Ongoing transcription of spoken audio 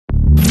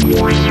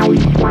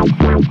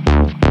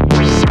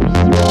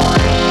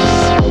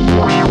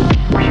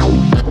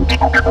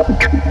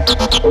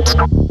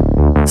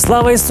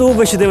Слава Ісу!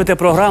 Ви ще дивите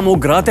програму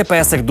 «Грати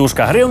песик,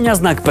 дужка гривня,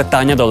 знак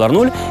питання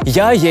 $0».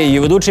 Я є її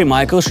ведучий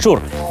Майклом Щур.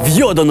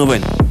 В'йо до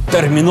новин!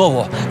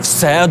 Терміново!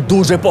 Все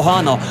дуже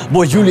погано,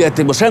 бо Юлія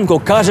Тимошенко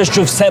каже,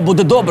 що все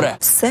буде добре.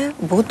 Все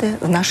буде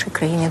в нашій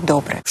країні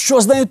добре.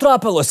 Що з нею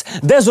трапилось?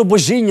 Де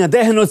зубожіння,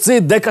 де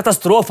геноцид, де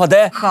катастрофа,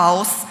 де...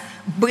 Хаос,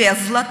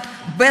 безлад,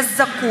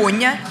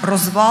 беззаконня,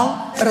 розвал,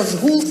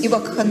 розгул і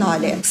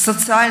вакханалія,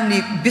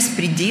 соціальний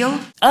безпреділ.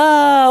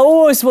 А,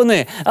 ось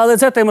вони! Але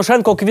це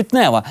Тимошенко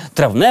квітнева.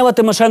 Травнева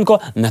Тимошенко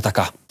не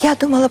така. Я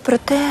думала про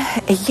те,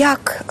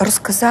 як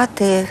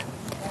розказати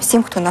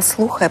всім, хто нас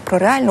слухає, про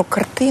реальну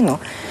картину,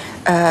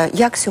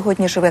 як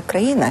сьогодні живе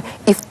країна,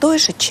 і в той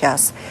же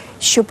час,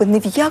 щоб ні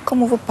в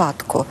якому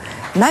випадку,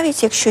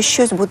 навіть якщо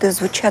щось буде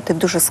звучати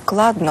дуже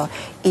складно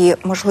і,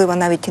 можливо,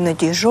 навіть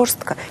іноді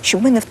жорстко,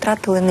 щоб ми не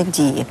втратили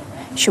надії,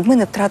 щоб ми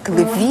не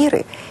втратили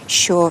віри,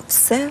 що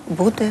все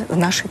буде в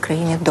нашій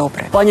країні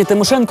добре. Пані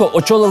Тимошенко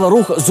очолила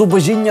рух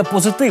зубожіння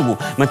позитиву,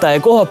 мета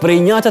якого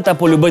прийняти та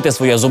полюбити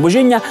своє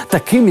зубожіння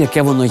таким,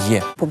 яке воно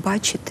є.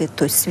 Побачити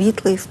той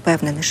світлий,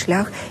 впевнений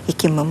шлях,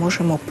 яким ми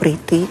можемо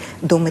прийти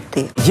до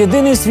мети.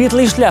 Єдиний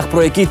світлий шлях,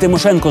 про який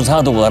Тимошенко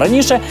згадувала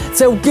раніше,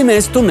 це в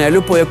кінець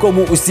тунелю, по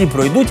якому усі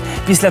пройдуть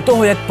після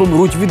того, як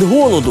помруть від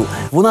голоду.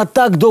 Вона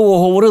так довго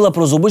говорила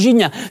про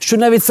зубожіння, що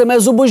навіть саме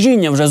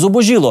зубожіння вже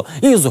зубожило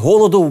і з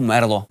голоду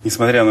вмерло.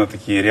 Несмотря на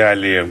такі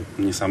реалії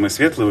не самые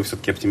светлые, вы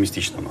все-таки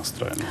оптимистично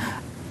настроєні.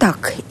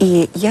 Так,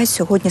 і я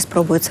сьогодні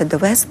спробую це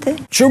довести.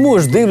 Чому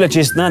ж,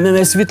 дивлячись на не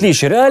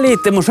найсвітліші реалії,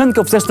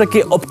 Тимошенко все ж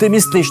таки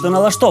оптимістично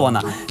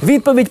налаштована?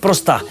 Відповідь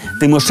проста.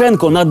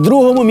 Тимошенко на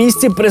другому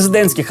місці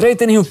президентських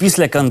рейтингів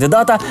після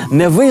кандидата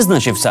не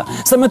визначився.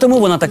 Саме тому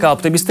вона така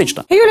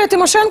оптимістична. Юлія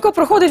Тимошенко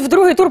проходить в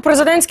другий тур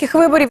президентських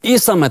виборів. І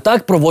саме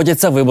так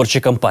проводяться виборчі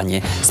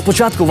кампанії.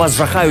 Спочатку вас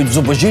жахають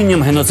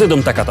зубожінням,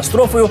 геноцидом та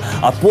катастрофою,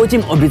 а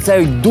потім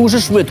обіцяють дуже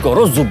швидко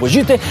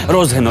роззубожити,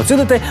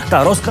 розгеноцидити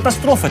та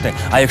розкатастрофити.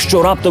 А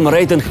якщо раптом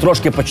рейтинг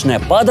трошки почне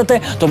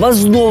падати, то вас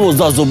знову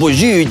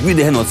зазубожіють,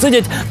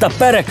 відгеноцидять та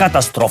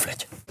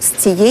перекатастрофлять. З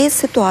цієї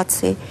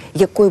ситуації,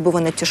 якою би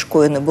вона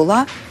тяжкою не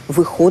була,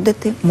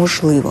 виходити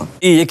можливо.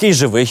 І який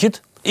же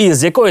вихід? І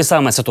з якої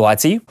саме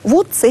ситуації?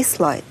 От цей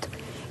слайд.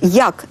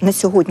 Як на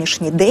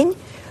сьогоднішній день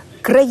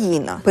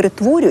країна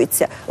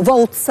перетворюється в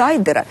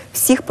аутсайдера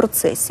всіх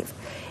процесів.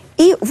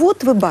 І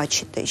от ви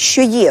бачите,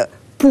 що є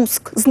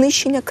пуск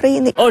знищення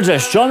країни. Отже,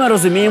 що ми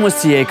розуміємо з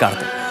цієї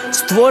карти?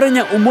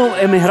 Створення умов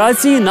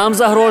еміграції нам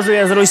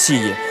загрожує з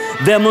Росії.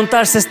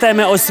 Демонтаж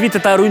системи освіти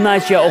та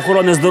руйнація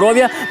охорони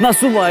здоров'я,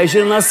 насуваючи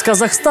на нас з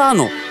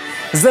Казахстану.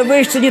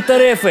 Завищені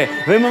тарифи,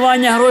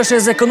 вимивання грошей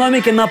з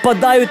економіки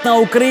нападають на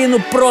Україну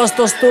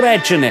просто з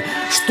Туреччини.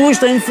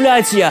 Штучна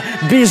інфляція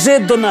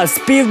біжить до нас з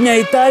півдня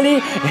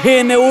Італії,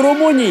 гине у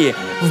Румунії.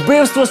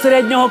 Вбивство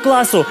середнього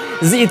класу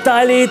з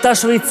Італії та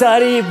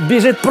Швейцарії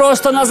біжить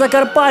просто на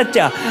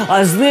Закарпаття.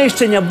 А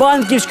знищення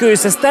банківської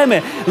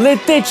системи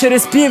летить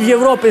через пів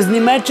Європи з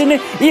Німеччини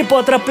і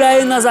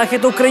потрапляє на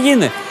захід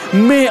України.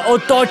 Ми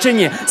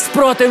оточені,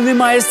 спротив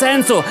немає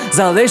сенсу,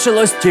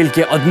 залишилось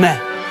тільки одне.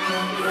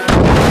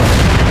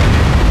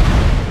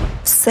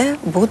 Все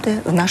буде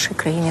в нашій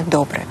країні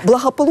добре.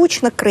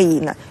 Благополучна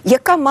країна,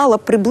 яка мала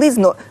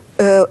приблизно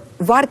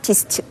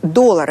вартість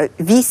долара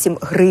 8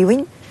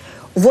 гривень,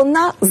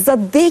 вона за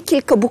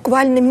декілька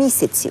буквально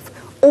місяців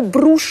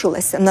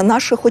обрушилася на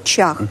наших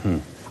очах.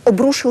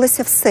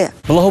 Обрушилося все.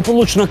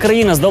 Благополучна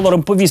країна з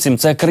доларом по 8 –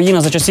 це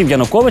країна за часів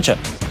Януковича?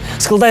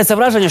 Складається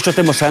враження, що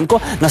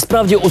Тимошенко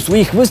насправді у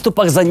своїх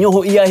виступах за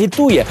нього і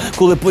агітує,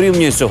 коли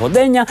порівнює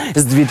сьогодення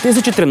з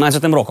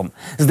 2013 роком.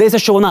 Здається,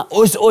 що вона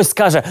ось-ось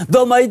скаже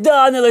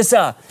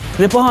 «домайданилися».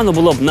 Непогано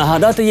було б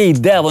нагадати їй,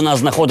 де вона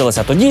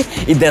знаходилася тоді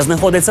і де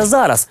знаходиться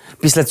зараз.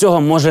 Після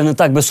цього, може, не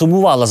так би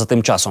сумувала за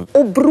тим часом.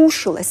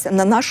 Обрушилася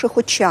на наших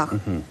очах.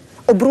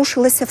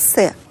 Обрушилося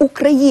все.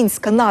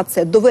 Українська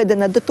нація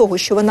доведена до того,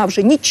 що вона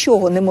вже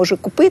нічого не може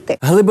купити.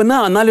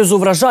 Глибина аналізу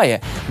вражає.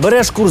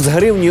 Береш курс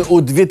гривні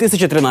у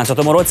 2013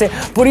 році,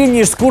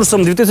 порівнюєш з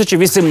курсом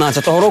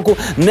 2018 року,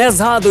 не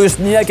згадуєш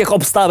ніяких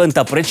обставин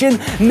та причин,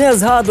 не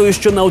згадуєш,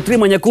 що на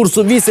утримання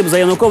курсу 8 за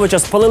Януковича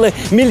спалили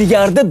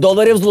мільярди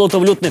доларів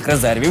золотовалютних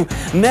резервів,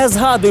 не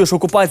згадуєш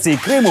окупації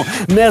Криму,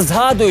 не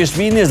згадуєш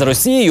війни з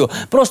Росією,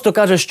 просто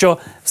кажеш, що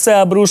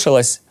все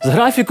обрушилось. З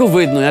графіку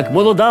видно, як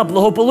молода,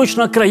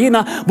 благополучна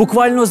країна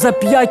буквально за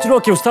 5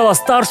 років стала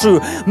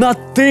старшою на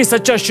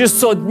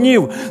 1600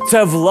 днів.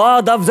 Це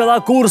влада взяла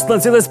курс на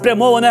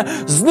цілеспрямоване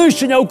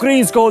знищення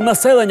українського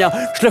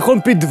населення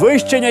шляхом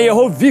підвищення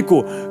його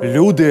віку.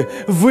 Люди,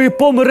 ви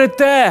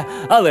помрете!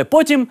 Але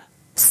потім...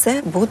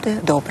 Все буде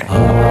добре.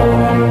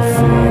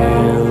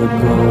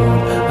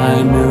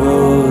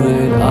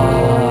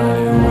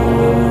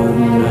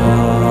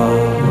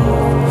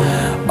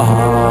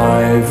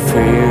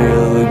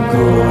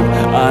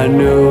 I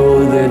knew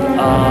that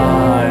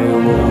I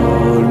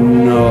would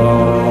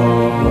know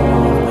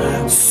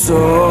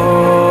so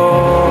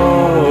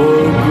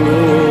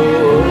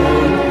good,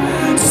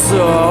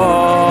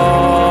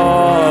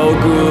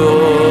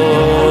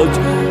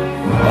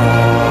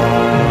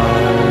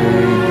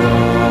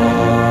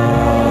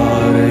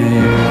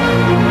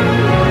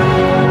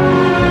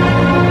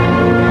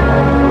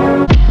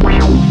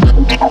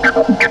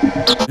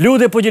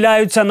 Люди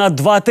поділяються на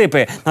два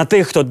типи – на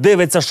тих, хто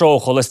дивиться шоу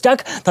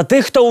 «Холостяк» та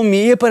тих, хто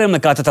вміє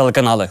перемикати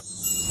телеканали.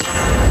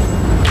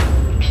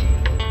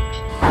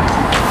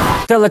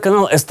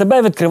 Телеканал СТБ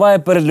відкриває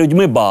перед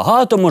людьми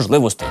багато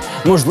можливостей.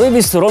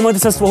 Можливість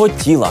соромитися свого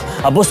тіла,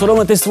 або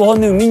соромитись свого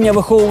невміння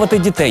виховувати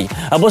дітей,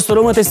 або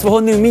соромитись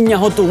свого невміння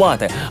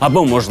готувати,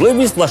 або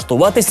можливість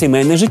влаштувати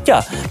сімейне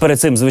життя, перед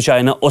цим,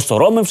 звичайно,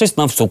 осоромившись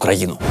на всю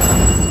країну.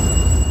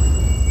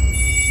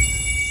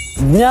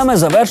 Днями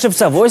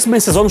завершився 8-й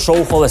сезон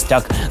шоу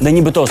 «Холостяк», де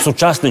нібито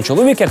сучасний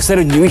чоловік, як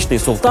середньовічний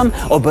султан,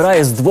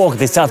 обирає з 2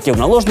 десятків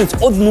наложниць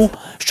одну.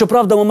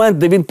 Щоправда, момент,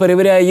 де він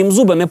перевіряє їм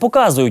зуби, не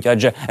показують,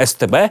 адже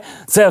СТБ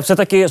 – це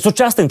все-таки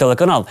сучасний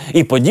телеканал,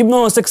 і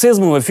подібного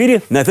сексизму в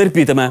ефірі не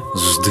терпітиме.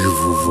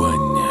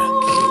 Здивування.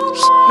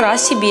 Ра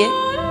себе.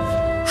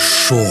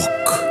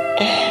 Шок.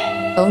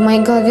 В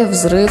моей голове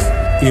взрыв.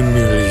 І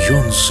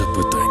мільйон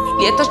запитань.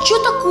 Это что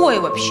такое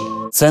вообще?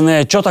 Це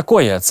не «Чо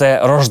такое»,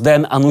 це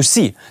Рожден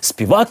Анусі,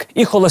 співак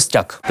і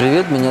холостяк.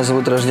 Привет, меня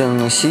зовут Рожден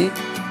Анусі,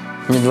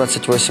 мне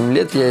 28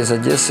 лет, я из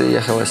Одессы,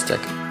 я холостяк.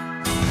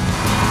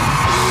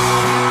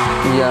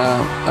 Я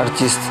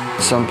артист,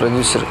 сам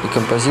продюсер і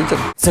композитор.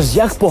 Це ж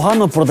як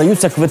погано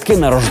продаються квитки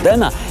на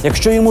Рождена,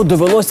 якщо йому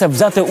довелося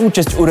взяти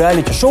участь у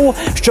реаліті-шоу,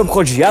 щоб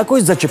хоч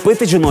якось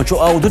зачепити жіночу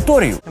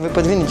аудиторію. Ви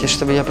подвинетесь,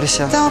 щоб я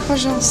присяг? Да,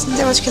 пожалуйста.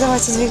 Девочки,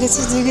 давайте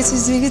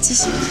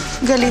двигайтесь.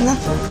 Галина.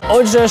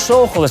 Отже,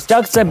 шоу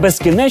 «Холостяк» – це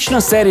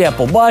безкінечна серія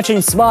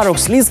побачень, сварок,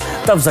 сліз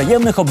та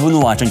взаємних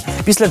обвинувачень.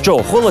 Після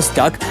чого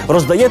 «Холостяк»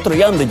 роздає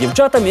троянди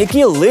дівчатам,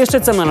 які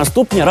лишаться на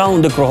наступні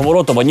раунди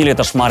круговороту ванілі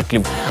та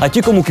шмарклів. А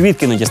ті, кому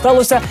квітки не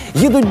дісталося,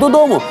 їдуть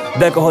додому.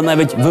 Декого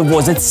навіть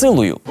вивозять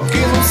силою.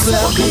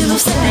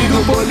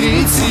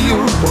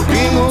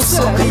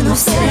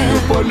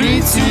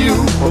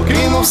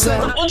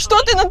 Вот что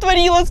ты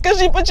натворила?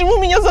 Скажи, почему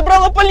меня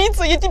забрала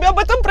полиция? Я тебя об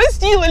этом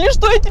просила, или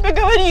что я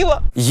тебе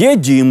говорила? Є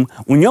дім,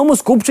 у ньому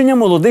скупчення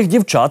молодих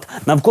дівчат,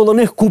 навколо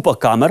них купа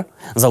камер.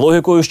 За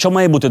логікою, що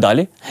має бути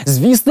далі?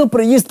 Звісно,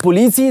 приїзд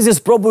поліції зі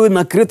спробою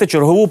накрити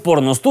чергову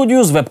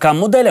порностудію з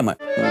вебкам-моделями.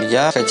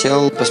 Я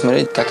хотів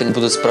посмотреть, як вони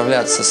будуть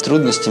справлятися з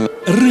трудностями.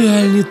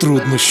 Реальні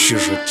труднощі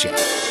життя.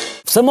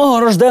 В самого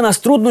Рождена з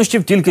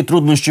труднощів тільки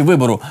труднощі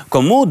вибору.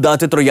 Кому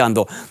дати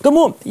троянду.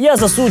 Тому я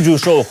засуджую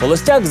шоу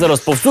 «Холостяк» за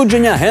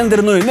розповсюдження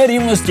гендерної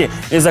нерівності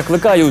і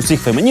закликаю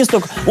усіх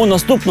феміністок у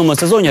наступному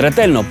сезоні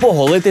ретельно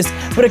поголитись,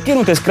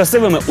 прикинутись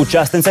красивими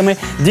учасницями,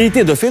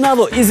 дійти до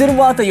фіналу і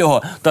зірвати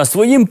його. Та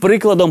своїм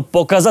прикладом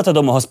показати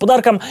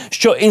домогосподаркам,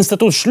 що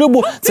інститут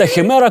шлюбу – це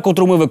химера,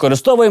 котру ми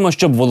використовуємо,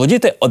 щоб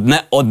володіти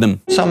одне одним.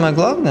 Саме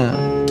головне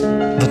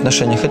в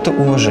отношениях – це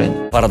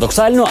уваження.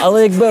 Парадоксально,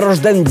 але якби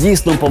Рожден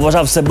дійсно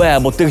поважав себе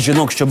або тих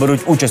жінок, що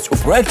беруть участь у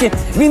проєкті,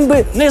 він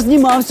би не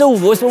знімався у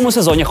 8-му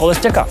сезоні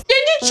 «Холостяка». Я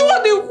нічого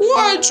не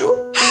хочу.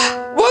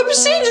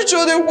 Взагалі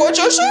нічого не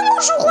хочу. А що я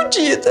можу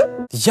хотіти?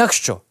 Як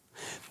що?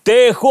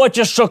 Ти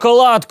хочеш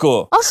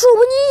шоколадку? А що,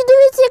 мені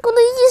дивиться, як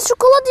вона їсть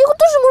шоколад, я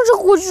теж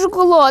може хочу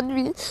шоколад.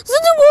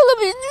 Задумала,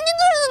 мені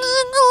дуже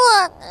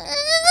шоколад.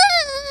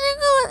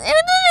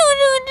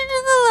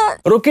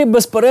 Роки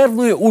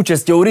безперервної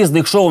участі у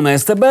різних шоу на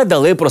СТБ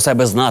дали про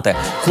себе знати.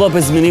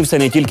 Хлопець змінився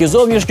не тільки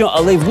зовнішньо,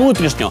 але й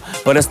внутрішньо.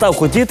 Перестав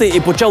хотіти і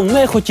почав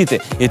не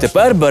хотіти. І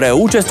тепер бере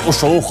участь у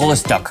шоу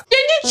 «Холостяк». Я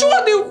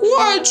нічого не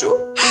хочу.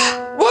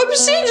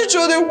 Взагалі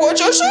нічого не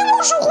хочу. А що я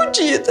можу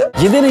хотіти?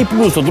 Єдиний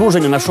плюс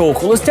одруження на шоу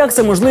 «Холостяк» –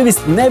 це можливість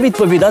не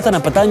відповідати на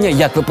питання,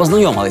 як ви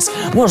познайомились.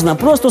 Можна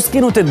просто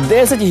скинути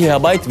 10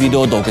 гігабайт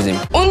відеодоказів.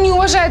 Он не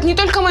уважает не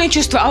только мои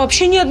чувства, а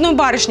вообще ни одной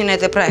барышни на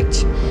этой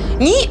проекте.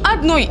 Ни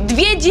одной. 2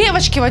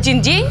 девочки в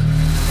один день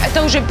 –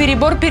 это уже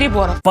перебор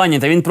переборов. Пані,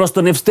 та він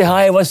просто не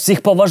встигає вас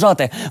всіх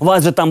поважати.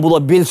 Вас же там було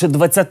більше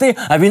 20,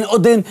 а він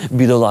один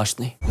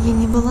бідолашний. Я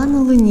не была на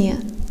Луне,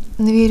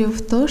 но верю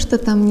в то, что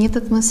там нет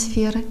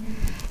атмосферы.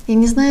 Я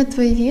не знаю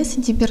твой вес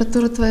и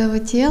температуру твоего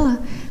тела,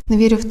 но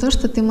верю в то,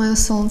 что ты мое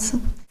солнце.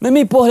 На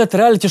мій погляд,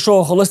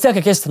 реаліті-шоу «Холостяк»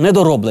 якесь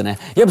недороблене.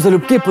 Я б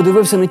залюбки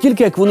подивився не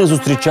тільки, як вони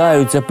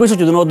зустрічаються,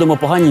 пишуть один одному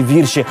погані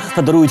вірші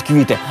та дарують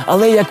квіти,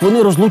 але й як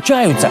вони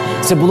розлучаються.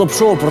 Це було б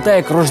шоу про те,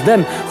 як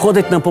Рожден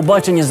ходить на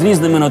побачення з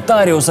різними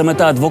нотаріусами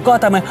та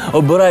адвокатами,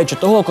 обираючи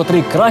того,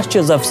 котрий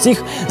краще за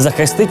всіх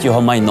захистить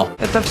його майно.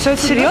 Это все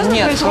серьезно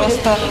происходит?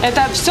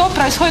 Это все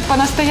происходит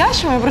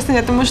по-настоящему? Я просто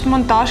нет, это может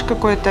монтаж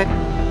какой-то.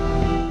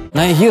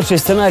 Найгірший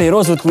сценарій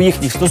розвитку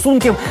їхніх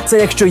стосунків – це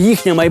якщо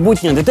їхня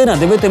майбутня дитина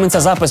дивитиметься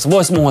запис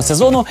 8-го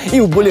сезону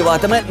і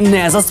вболіватиме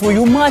не за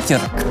свою матір.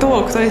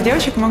 Кто из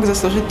девочек мог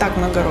заслужить так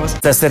много роз?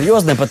 Це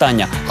серйозне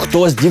питання.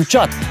 Хто з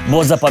дівчат?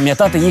 Бо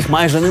запам'ятати їх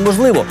майже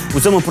неможливо.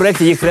 У цьому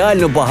проєкті їх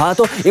реально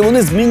багато, і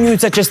вони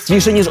змінюються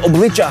частіше, ніж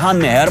обличчя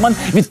Ганни Герман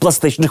від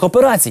пластичних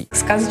операцій.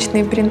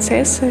 Сказочні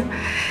принцеси.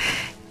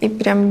 І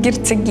прям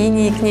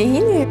герцогині і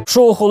княгині.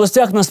 Шоу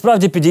 «Холостяк»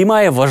 насправді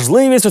підіймає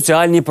важливі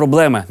соціальні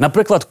проблеми,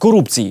 наприклад,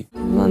 корупції.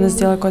 Надо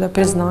сделать какое-то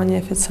признание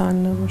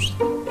официальное, может.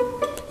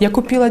 Я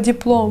купила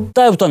диплом.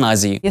 Та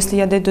евтаназії. Если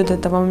я дойду до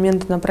этого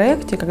момента на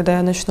проекте, когда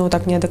я начну вот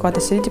так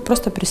неадекватно сидеть,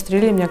 просто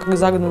пристрели меня, как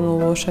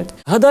загнанную лошадь.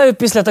 Гадаю,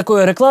 після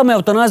такої реклами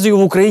евтаназію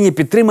в Україні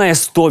підтримає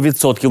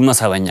 100%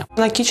 населення.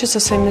 Она кичится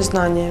своими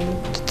знаниями.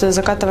 Это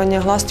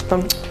закатывание глаз, типа,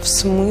 в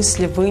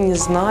смысле, вы не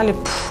знали?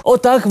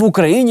 Отак в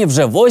Україні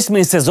вже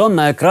 8-й сезон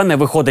на екрани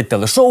виходить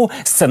телешоу,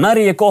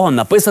 сценарій якого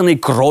написаний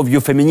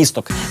кров'ю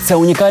феміністок. Це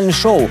унікальне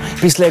шоу,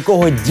 після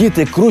якого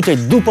діти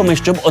крутять дупами,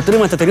 щоб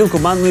отримати тарілку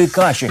манної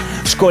каші.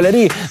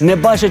 Школярі не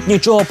бачать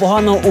нічого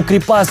поганого у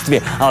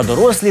кріпацтві, а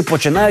дорослі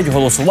починають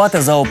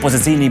голосувати за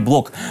опозиційний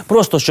блок.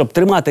 Просто щоб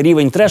тримати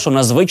рівень трешу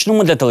на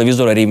звичному для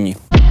телевізора рівні.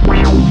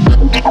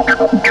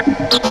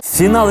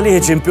 Фінал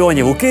Ліги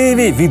Чемпіонів у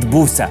Києві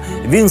відбувся.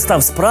 Він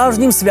став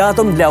справжнім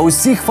святом для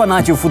усіх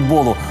фанатів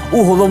футболу.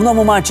 У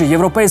головному матчі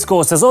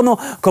європейського сезону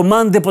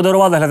команди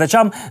подарували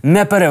глядачам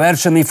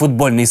неперевершений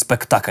футбольний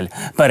спектакль.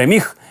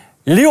 Переміг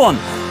Ліон.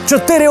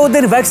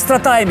 4-1 в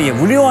екстратаймі.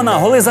 В Ліона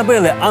голи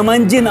забили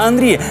Амандін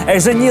Анрі,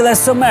 Ежені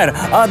Лесомер,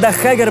 Ада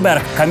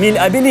Хегерберг, Каміль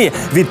Абілі,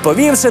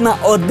 відповівши на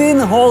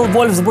 1 гол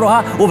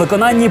Вольфсбурга у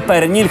виконанні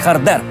Перніль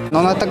Хардер.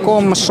 Но на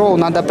такому шоу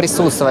треба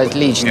присутствувати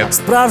лично.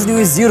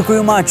 Справжньою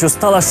зіркою матчу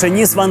стала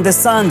Шеніс Ван де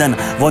Санден.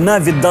 Вона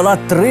віддала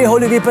 3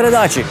 гольові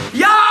передачі.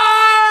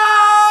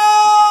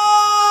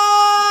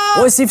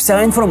 Ось і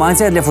вся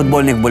інформація для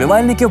футбольних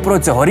вболівальників про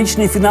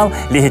цьогорічний фінал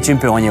Ліги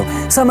Чемпіонів.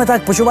 Саме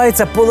так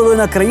почувається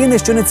половина країни,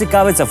 що не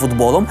цікавиться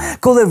футболом,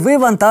 коли ви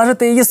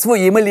вантажите її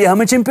своїми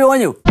Лігами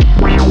Чемпіонів.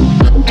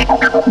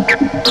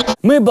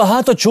 Ми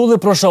багато чули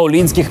про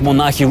шаолінських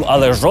монахів,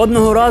 але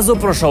жодного разу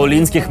про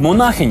шаолінських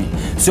монахинь.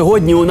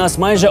 Сьогодні у нас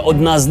майже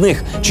одна з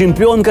них –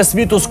 чемпіонка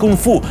світу з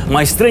кунг-фу,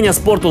 майстриня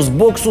спорту з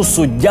боксу,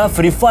 суддя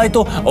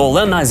фріфайту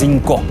Олена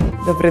Зінько.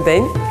 Добрий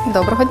день.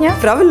 Доброго дня.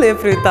 Правильно я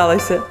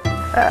привіталася?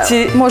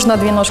 Можна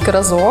 2 ножки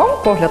разом,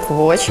 погляд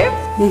в очі,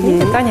 і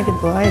питання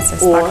відбувається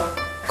ось так.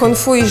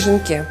 Кунг-фу і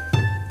жінки.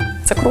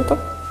 Це круто,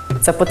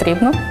 це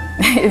потрібно.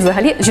 І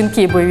взагалі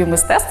жінки і бойові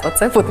мистецтва –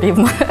 це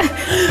потрібно.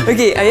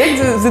 Окей, а як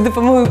за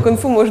допомогою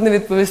кунг-фу можна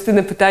відповісти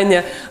на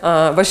питання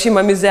 «Вашій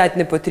мамі зять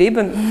не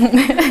потрібен»?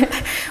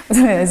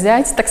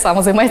 Зять так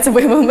само займається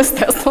бойовим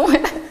мистецтвом.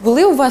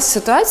 Були у вас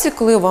ситуації,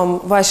 коли вам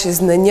ваші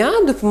знання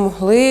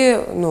допомогли,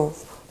 в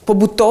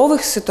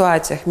побутових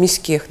ситуаціях,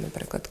 міських,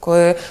 наприклад,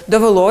 коли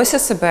довелося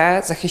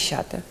себе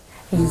захищати?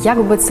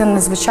 Як би це не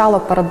звучало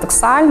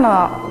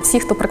парадоксально, всі,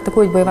 хто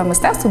практикують бойове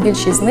мистецтво,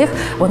 більшість з них,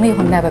 вони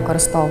його не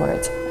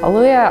використовують.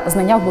 Але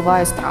знання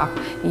вбивають страх.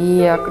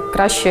 І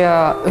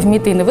краще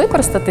вміти і не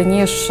використати,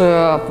 ніж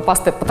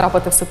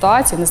потрапити в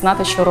ситуацію, не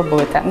знати, що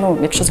робити.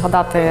 Якщо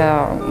згадати,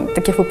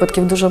 таких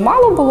випадків дуже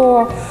мало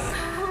було.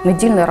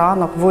 Недільний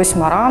ранок,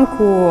 8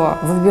 ранку,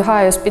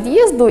 вибігаю з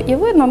під'їзду і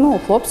видно,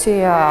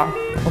 хлопці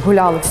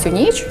гуляли всю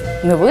ніч,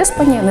 не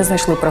виспані, не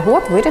знайшли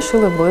пригод,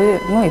 вирішили би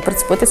і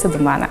прицепитися до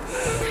мене.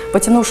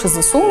 Потягнувши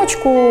за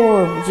сумочку,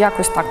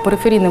 якось так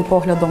периферійним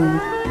поглядом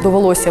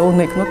довелося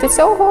уникнути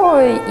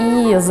цього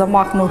і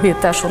замах ноги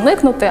теж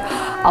уникнути.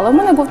 Але в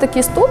мене був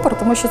такий ступор,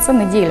 тому що це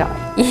неділя.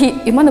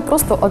 І в мене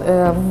просто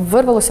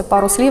вирвалося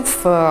пару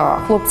слів: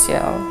 хлопці,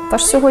 та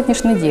ж сьогодні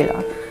ж неділя.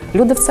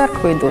 Люди в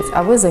церкву йдуть,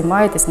 а ви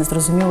займаєтесь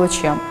незрозуміло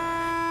чим.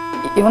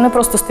 І вони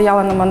просто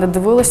стояли на мене,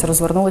 дивилися,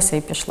 розвернулися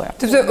і пішли.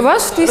 Тобто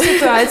вас в тій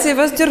ситуації,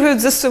 вас дергають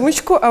за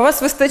сумочку, а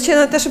вас вистачає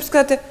на те, щоб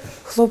сказати: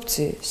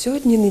 хлопці,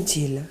 сьогодні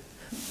неділя.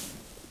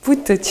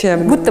 Будьте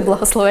чемні. Будьте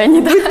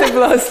благословені. Будьте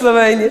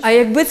благословені. А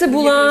якби це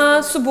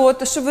була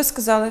субота, що ви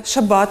сказали?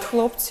 Шабат,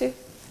 хлопці?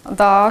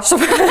 Так,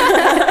 шабат.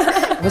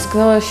 Ви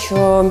сказали,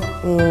 що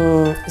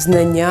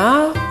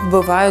знання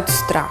вбивають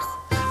страх.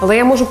 Але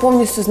я можу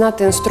повністю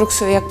знати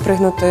інструкцію, як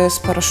пригнути з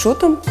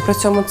парашутом. При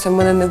цьому це в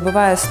мене не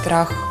вбиває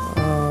страх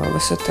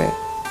висоти.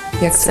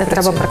 Як це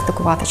треба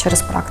практикувати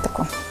через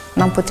практику.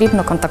 Нам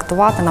потрібно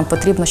контактувати, нам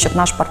потрібно, щоб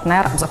наш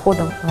партнер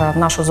заходив в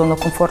нашу зону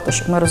комфорту,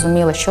 щоб ми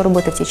розуміли, що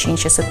робити в тій чи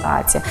іншій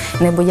ситуації.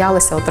 Не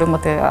боялися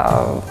отримати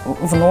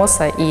в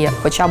носа і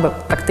хоча б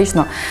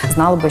практично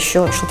знали би,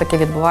 що таке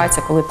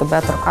відбувається, коли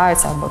тебе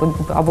торкаються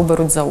або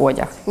беруть за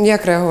одяг.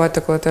 Як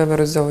реагувати, коли тебе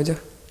беруть за одяг?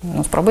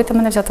 Спробуйте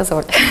мене взяти за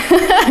одяг.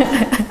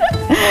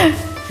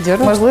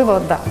 Дьорнуть?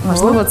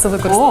 Можливо, це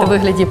використати в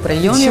вигляді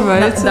прийомів,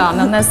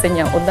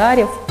 нанесення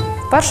ударів.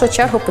 В першу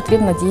чергу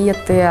потрібно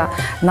діяти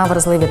на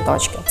вразливі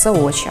точки. Це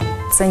очі,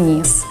 це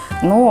ніс.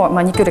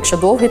 Манікюр, якщо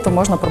довгий, то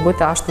можна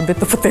пробити аж туди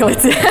до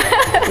потилиці.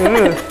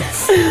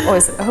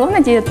 Ось, головне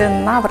діяти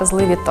на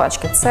вразливі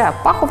точки. Це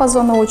пахова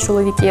зона у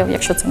чоловіків,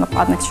 якщо це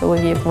нападник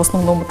чоловік, в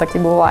основному так і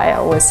буває.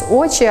 Ось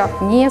очі,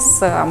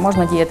 ніс,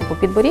 можна діяти по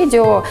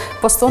підборіддю,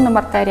 по сонним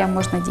артеріям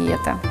можна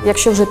діяти.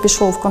 Якщо вже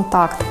пішов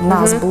контакт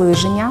на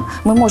зближення,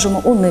 ми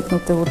можемо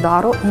уникнути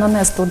удару,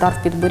 нанести удар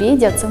в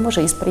підборіддя, це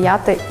може і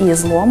сприяти і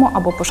злому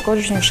або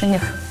пошкодженню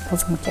шийних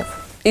позвонків.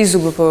 І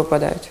зуби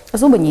повипадають?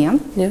 Зуби ні.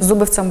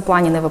 Зуби в цьому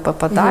плані не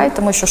випадають,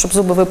 тому що, щоб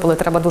зуби випали,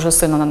 треба дуже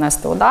сильно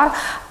нанести удар.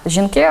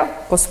 Жінки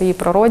по своїй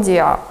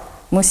природі,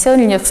 ми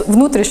сильні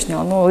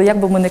внутрішньо, як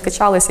би ми не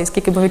качалися і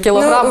скільки б ми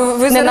кілограм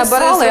не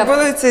набирали. Ви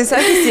зробили цей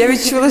запис, я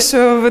відчула,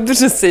 що ви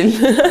дуже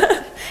сильні.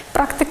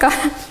 Практика.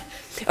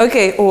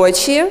 Окей,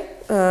 очі,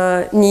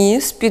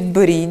 ніс,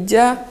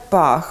 підборіддя,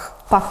 пах.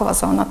 Пахова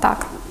зона, так.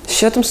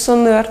 Що там з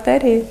сонною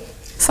артерією?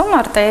 Сонна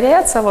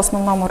артерія – це в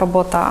основному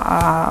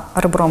робота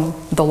ребром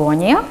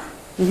долоні,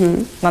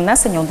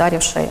 нанесення ударів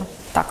в шию.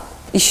 Так.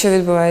 І що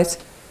відбувається?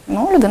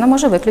 Ну, людина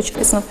може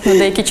виключитись на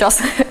деякий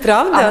час.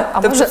 Правда?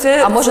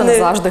 А може не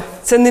завжди.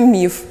 Це не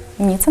міф?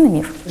 Ні, це не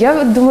міф.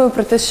 Я думаю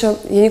про те, що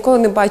я ніколи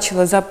не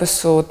бачила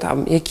запису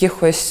там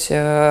якихось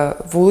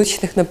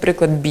вуличних,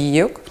 наприклад,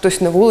 бійок.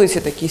 Хтось на вулиці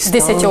такий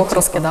став. 10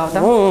 розкидав,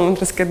 так? О,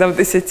 розкидав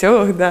 10,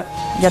 так.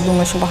 Я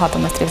думаю, що багато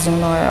майстрів зі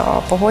мною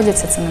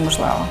погодяться, це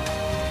неможливо.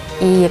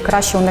 І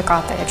краще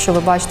уникати. Якщо ви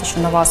бачите, що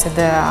на вас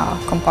йде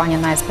компанія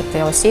навіть з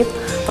 5 осіб,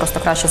 просто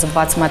краще за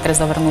 20 метрів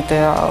завернути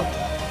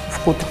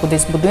в кут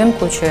кудись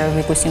будинку чи в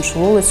якусь іншу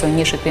вулицю,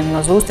 ніж йти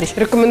на зустріч.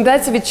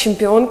 Рекомендація від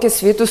чемпіонки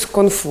світу з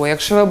кунг-фу.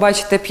 Якщо ви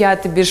бачите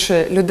 5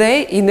 більше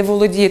людей і не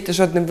володієте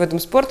жодним видом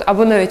спорту,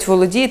 або навіть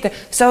володієте,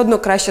 все одно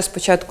краще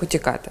спочатку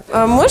тікати.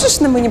 А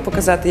можеш на мені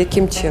показати,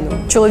 яким чином?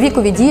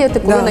 Чоловікові діяти,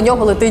 коли на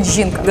нього летить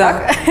жінка.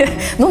 Так?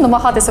 Ну,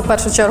 намагатися в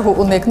першу чергу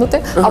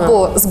уникнути,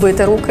 або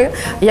збити руки.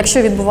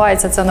 Якщо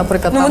відбувається це,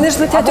 наприклад, вони ж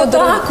летять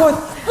отак от.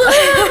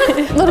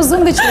 Ну,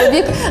 розумний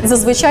чоловік,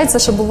 зазвичай це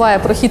ще буває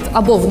прохід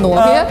або в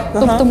ноги,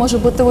 тобто може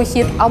бути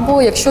ухід,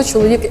 або якщо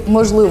чоловік,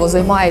 можливо,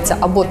 займається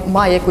або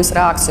має якусь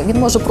реакцію, він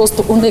може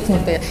просто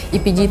уникнути і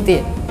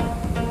підійти.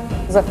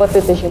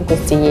 Захватити жінку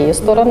з цієї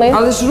сторони.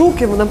 Але ж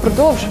руки вона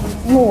продовжує.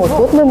 Ну,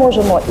 тут ми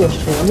можемо і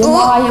шию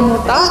маємо,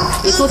 так?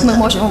 І тут ми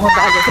можемо далі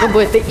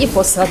зробити і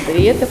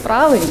посадити,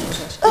 правильно?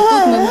 І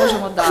тут ми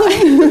можемо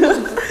далі.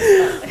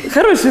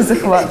 Хороший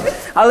захват.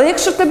 Але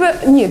якщо в тебе...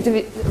 Ні,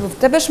 в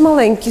тебе ж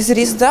маленький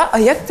зріст, да? А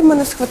як ти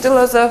мене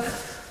схватила за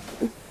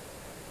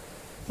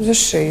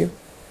шию?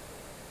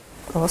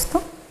 Просто.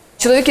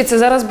 Чоловіки, це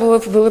зараз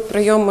були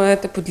прийоми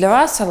типу для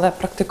вас, але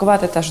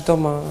практикувати теж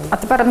вдома. А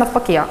тепер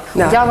навпаки.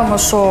 Уявимо,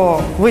 що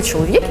ви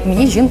чоловік,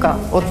 мені жінка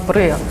от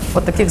при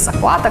таких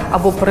захватах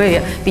або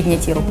при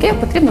піднятті руки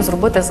потрібно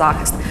зробити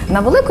захист. На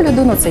велику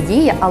людину це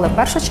діє, але в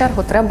першу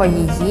чергу треба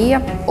її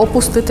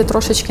опустити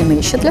трошечки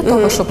нижче, для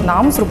того, щоб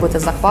нам зробити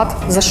захват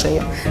за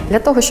шию. Для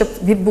того, щоб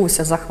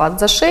відбувся захват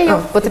за шию,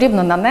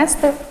 потрібно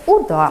нанести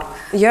удар.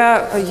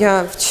 Я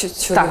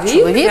чоловік. Так,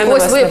 чоловік.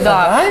 Ось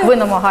ви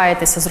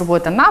намагаєтеся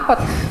зробити напад.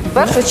 В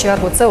першу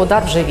чергу це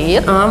удар в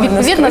живіт.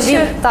 Відповідно,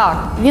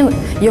 він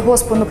його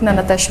спонукне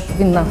на те, щоб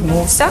він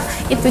нагнувся.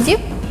 І тоді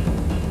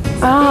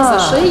за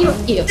шию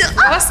і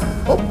раз,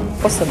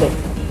 посадив.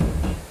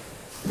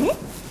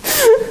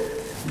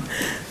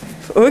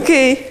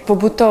 Окей.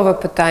 Побутове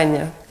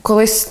питання.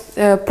 Колись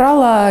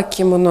прала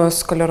кімоно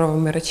з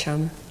кольоровими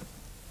речами?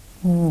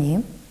 Ні.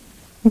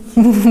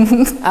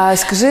 А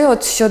скажи,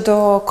 от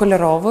щодо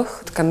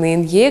кольорових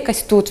тканин, є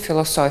якась тут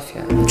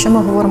філософія? Якщо ми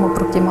говоримо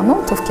про кімоно,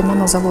 то в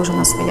кімоно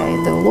заложена своя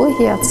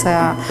ідеологія.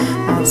 Це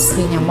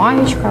синя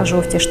маєчка,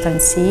 жовті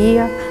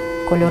штанці,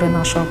 кольори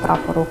нашого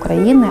прапору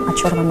України,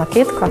 а чорна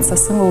накидка – це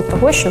символ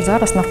того, що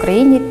зараз на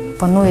Вкраїні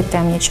панують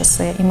темні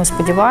часи. І ми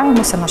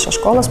сподіваємося, наша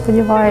школа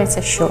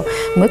сподівається, що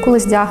ми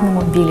колись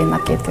вдягнемо білі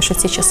накидки, що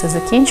ці часи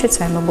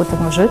закінчаться і ми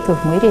будемо жити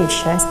в мирі і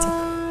щасті.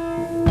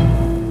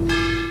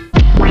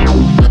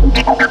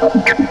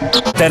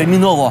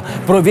 Терміново.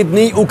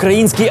 Провідний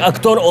український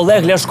актор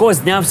Олег Ляшко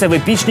знявся в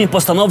епічній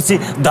постановці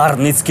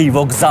 «Дарницький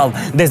вокзал»,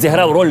 де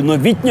зіграв роль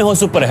новітнього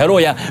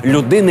супергероя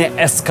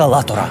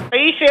Людини-Ескалатора.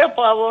 Таїсія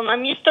Павловна,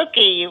 місто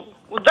Київ.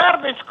 У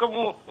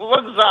Дарницькому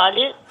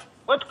вокзалі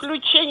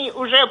відключені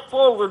уже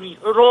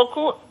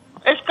півроку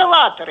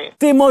ескалатори.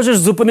 Ти можеш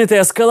зупинити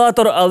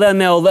ескалатор, але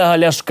не Олега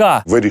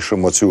Ляшка.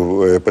 Вирішимо це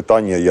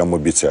питання, я вам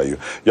обіцяю.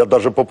 Я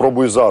навіть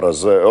попробую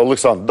зараз.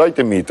 Олександр,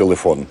 дайте мій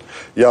телефон.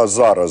 Я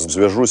зараз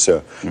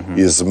зв'яжуся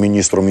із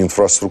міністром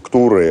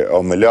інфраструктури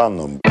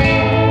Омеляном.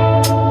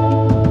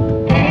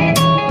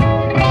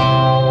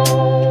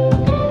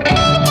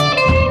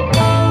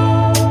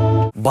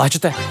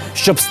 Бачите?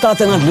 Щоб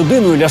стати над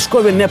людиною,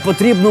 Ляшкові не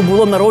потрібно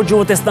було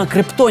народжуватись на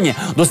Криптоні.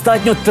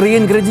 Достатньо 3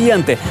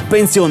 інгредієнти –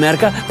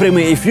 пенсіонерка,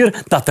 прямий ефір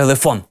та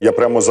телефон. Я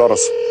прямо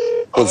зараз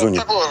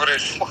подзвоню.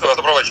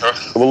 Доброго вечора.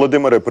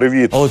 Володимире,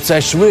 привіт.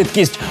 Оце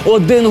швидкість.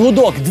 1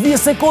 гудок, 2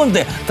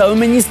 секунди. Та у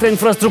міністра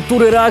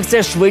інфраструктури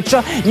реакція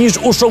швидша, ніж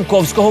у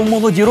Шовковського в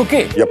молоді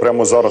роки. Я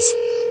прямо зараз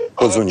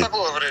подзвоню.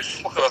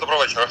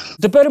 Доброго вечора.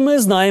 Тепер ми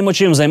знаємо,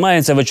 чим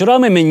займається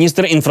вечорами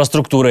міністр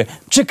інфраструктури.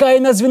 Чекає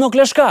на дзвінок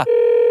Ляшка.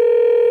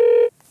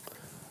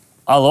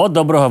 Алло,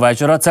 доброго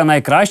вечора. Це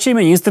найкращий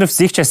міністр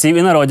всіх часів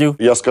і народів.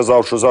 Я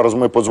сказав, що зараз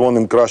ми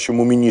подзвонимо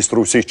кращому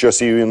міністру всіх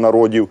часів і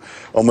народів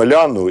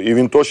Омеляну, і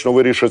він точно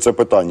вирішить це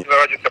питання.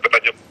 Раді це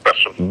питання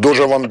перше.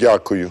 Дуже вам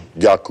дякую.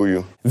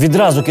 Дякую.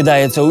 Відразу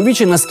кидається у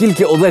вічі,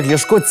 наскільки Олег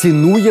Ляшко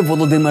цінує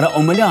Володимира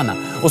Омеляна,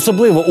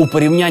 особливо у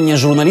порівнянні з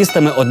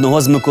журналістами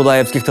одного з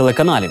миколаївських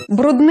телеканалів.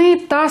 Брудний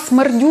та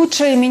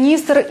смердючий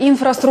міністр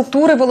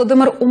інфраструктури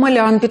Володимир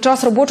Омелян під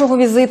час робочого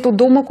візиту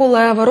до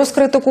Миколаєва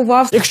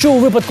розкритикував. Якщо у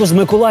випадку з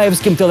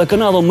миколаївським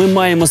телеканалом ми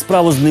маємо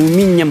справу з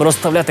невмінням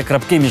розставляти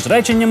крапки між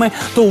реченнями,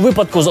 то у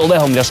випадку з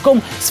Олегом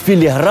Ляшком з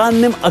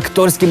філігранним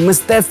акторським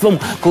мистецтвом,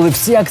 коли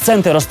всі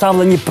акценти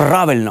розставлені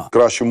правильно.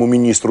 Кращому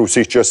міністру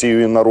всіх часів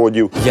і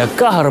народів.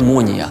 Яка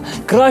гармонія!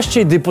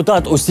 Кращий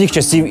депутат усіх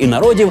часів і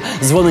народів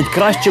дзвонить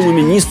кращому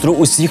міністру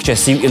усіх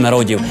часів і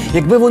народів.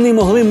 Якби вони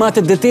могли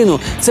мати дитину,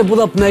 це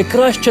була б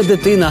найкраща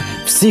дитина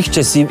всіх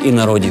часів і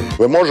народів.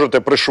 Ви можете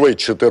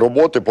пришвидшити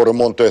роботи по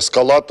ремонту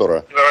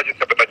ескалатора? Наразі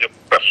це питання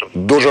перше.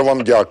 Дуже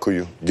вам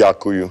дякую.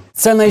 Дякую.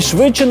 Це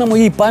найшвидше на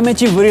моїй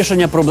пам'яті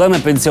вирішення проблеми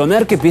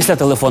пенсіонерки після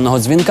телефонного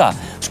дзвінка.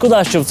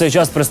 Шкода, що в цей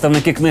час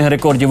представники Книги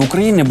рекордів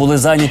України були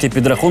зайняті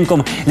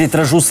підрахунком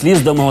літражу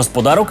сліз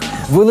домогосподарок,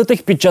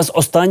 вилитих під час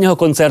останнього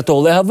концерту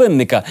Олега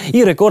Винника,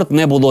 і рекорд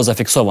не було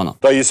зафіксовано.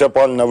 Таїсія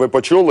Павлівна, ви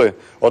почули?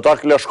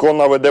 Отак Ляшко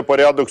наведе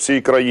порядок в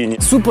цій країні.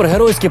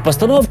 Супергеройські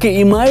постановки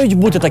і мають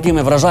бути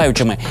такими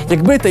вражаючими.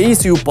 Якби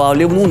Таїсію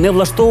Павлівну не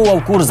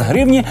влаштовував курс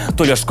гривні,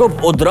 то Ляшко б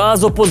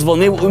одразу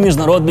позвонив у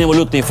Міжнародний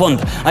валютний фонд.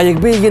 А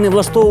якби її не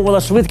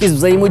влаштовувала швидкість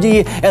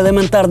взаємодії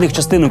елементарних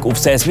частинок у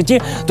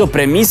всесвіті, то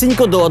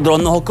прямісінько до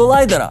адронного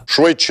колайдера.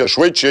 Швидше,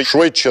 швидше,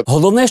 швидше.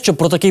 Головне, щоб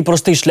про такий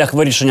простий шлях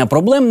вирішення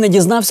проблем не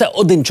дізнався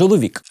один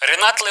чоловік.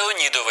 Ренат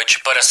Леонідович,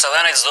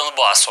 переселенець з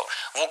Донбасу.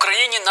 В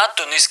Україні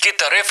надто низькі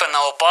тарифи на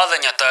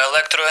опалення та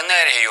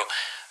електроенергію.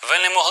 Ви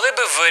не могли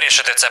би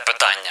вирішити це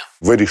питання?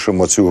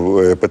 Вирішимо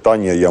це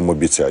питання, я вам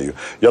обіцяю.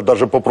 Я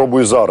навіть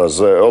попробую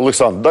зараз.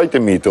 Олександр, дайте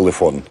мій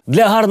телефон.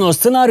 Для гарного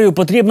сценарію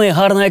потрібна і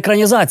гарна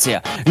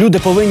екранізація. Люди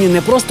повинні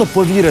не просто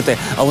повірити,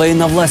 але й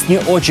на власні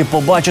очі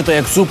побачити,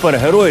 як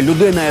супергерой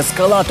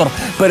Людина-Ескалатор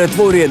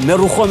перетворює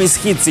нерухомі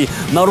східці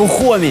на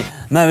рухомі,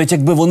 навіть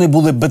якби вони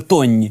були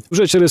бетонні.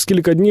 Вже через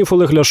кілька днів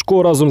Олег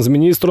Ляшко разом з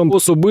міністром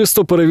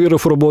особисто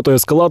перевірив роботу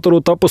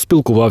ескалатору та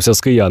поспілкувався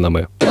з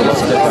киянами.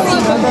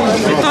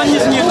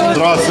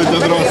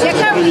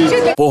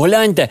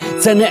 Погляньте,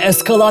 це не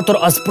ескалатор,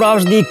 а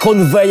справжній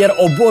конвеєр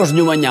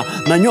обожнювання.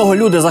 На нього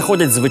люди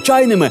заходять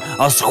звичайними,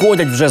 а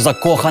сходять вже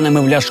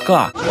закоханими в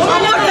Ляшка. А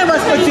можна вас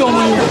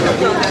потьомаю?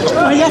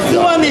 Моя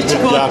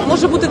сонечко.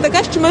 Може бути таке,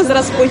 що ми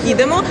зараз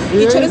поїдемо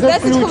і через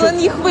 10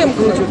 хвилин їх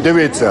вимкнуть.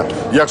 Дивіться,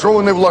 якщо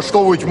вони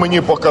влаштовують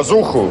мені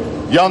показуху,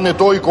 я не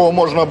той, кого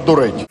можна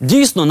обдурити.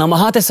 Дійсно,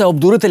 намагатися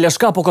обдурити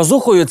Ляшка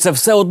показухою – це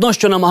все одно,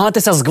 що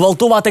намагатися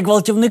зґвалтувати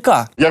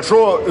гвалтівника.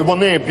 Якщо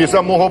вони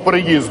після мого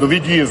переїзду,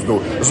 від'їзду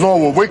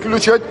знову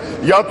виключать,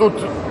 я тут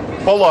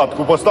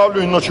палатку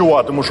поставлю і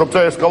ночуватиму, щоб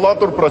цей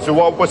ескалатор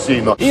працював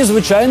постійно. І,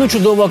 звичайно,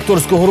 чудову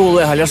акторську гру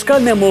Олега Ляшка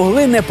не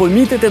могли не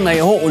помітити на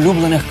його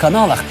улюблених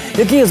каналах,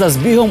 які за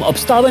збігом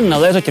обставин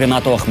належать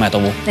Ренату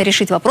Ахметову.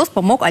 Рішити вопрос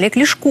помог Олег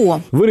Ляшко.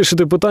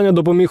 Вирішити питання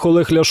допоміг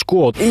Олег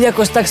Ляшко. І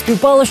якось так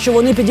співпало, що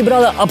вони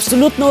підібрали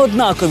абсолютно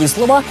однакові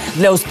слова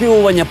для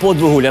оспівування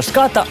подвигу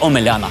Ляшка та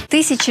Омеляна.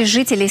 Тисячі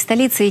жителів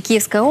столиці і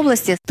Київської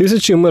області,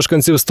 тисячі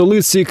мешканців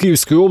столиці і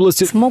Київської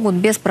області зможуть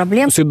без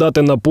проблем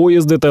сідати на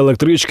поїзди та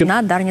електрички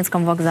на Дарницькому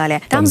вокзалі.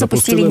 Там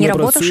запустили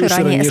неработавший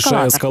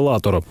раніше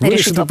ескалатор.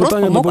 Вирішити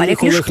питання допомог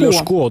Олег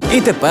Ляшко.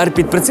 І тепер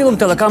під прицілом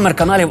телекамер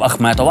каналів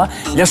Ахметова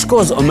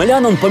Ляшко з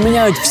Омеляном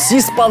поміняють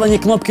всі спалені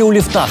кнопки у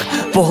ліфтах,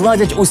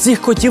 погладять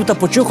усіх котів та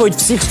почухають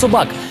всіх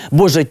собак.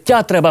 Бо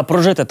життя треба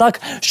прожити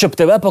так, щоб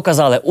тебе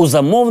показали у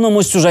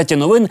замовному сюжеті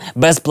новин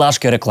без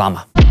плашки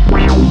реклама.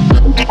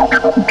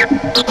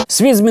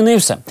 Світ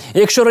змінився.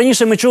 Якщо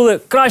раніше ми чули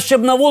 «краще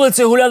б на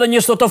вулиці гуляли,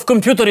 ніж то в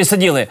комп'ютері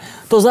сиділи»,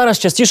 то зараз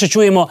частіше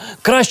чуємо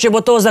 «краще б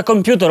ото за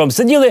комп'ютером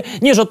сиділи,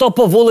 ніж ото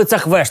по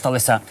вулицях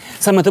вешталися».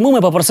 Саме тому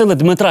ми попросили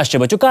Дмитра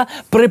Щебетюка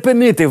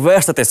припинити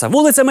вештатися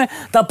вулицями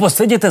та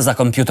посидіти за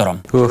комп'ютером.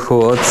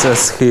 Ого, оце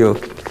схил.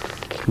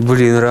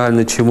 Блін,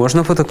 реально, чи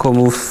можна по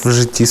такому в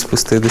житті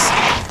спуститись?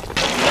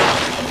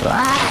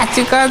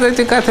 Тікайте,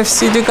 тікайте,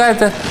 всі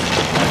тікайте.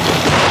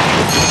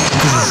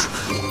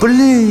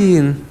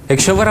 Блін!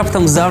 Якщо ви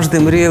раптом завжди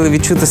мріяли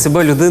відчути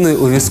себе людиною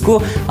у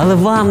візку, але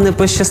вам не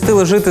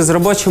пощастило жити з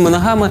робочими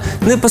ногами,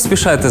 не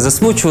поспішайте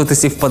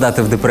засмучуватись і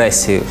впадати в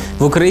депресію.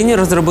 В Україні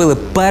розробили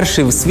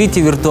перший в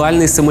світі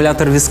віртуальний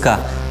симулятор візка.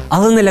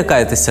 Але не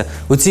лякайтеся,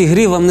 у цій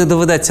грі вам не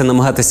доведеться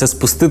намагатися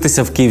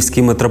спуститися в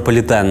київський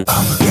метрополітен.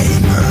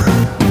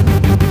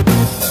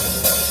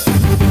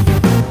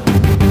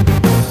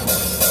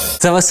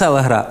 Це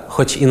весела гра,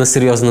 хоч і на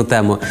серйозну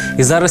тему.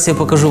 І зараз я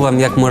покажу вам,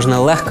 як можна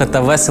легко та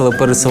весело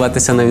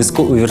пересуватися на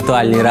візку у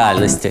віртуальній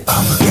реальності.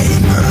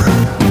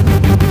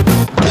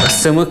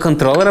 З цими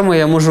контролерами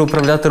я можу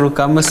управляти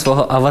руками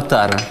свого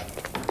аватара.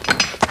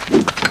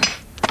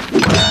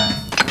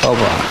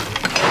 Опа.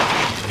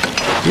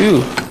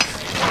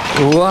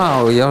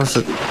 Вау, я вже...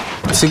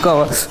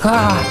 Цікаво.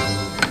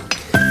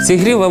 В цій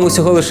грі вам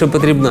усього лише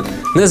потрібно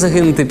не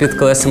загинути під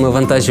колесами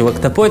вантажівок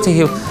та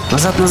потягів.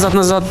 Назад, назад,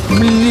 назад.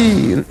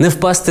 Блін. Не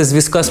впасти з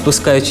візка,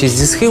 спускаючись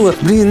зі схилу.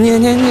 Блін,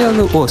 ні.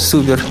 Ну, о,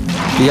 супер.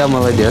 Я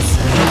молодець.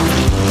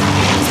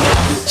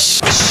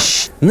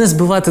 Не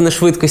збивати на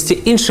швидкості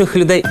інших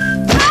людей.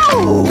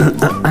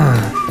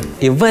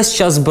 І весь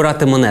час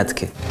збирати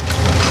монетки.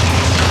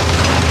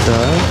 Так.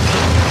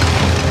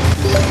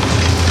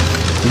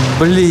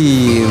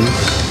 Блін.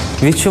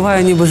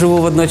 Відчуваю, ніби живу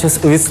водночас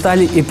у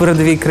відсталій і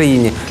передовій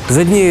країні. З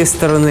однієї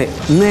сторони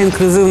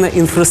неінклюзивна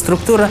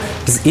інфраструктура,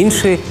 з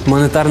іншої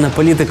монетарна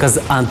політика з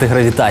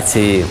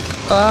антигравітацією.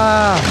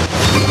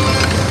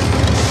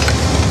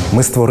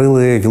 Ми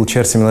створили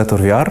Wheelchair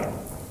Simulator VR.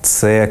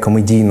 Це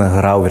комедійна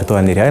гра у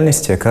віртуальній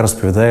реальності, яка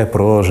розповідає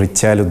про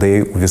життя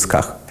людей у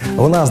візках.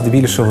 Вона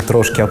здебільшого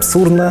трошки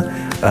абсурдна,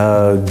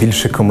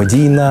 більше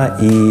комедійна,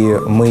 і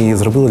ми її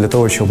зробили для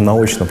того, щоб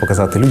наочно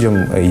показати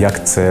людям,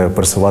 як це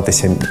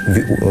пересуватися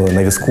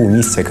на візку у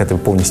місці, яке тебе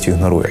повністю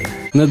ігнорує.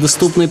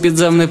 Недоступний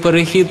підземний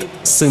перехід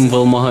 –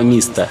 символ мого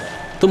міста.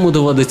 Тому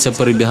доводиться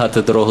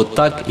перебігати дорогу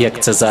так, як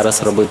це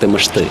зараз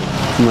робитимеш ти.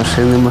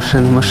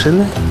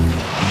 Машини.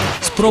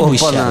 Спробуй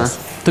ще раз.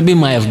 Тобі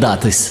має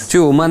вдатись.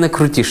 У мене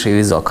крутіший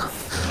візок.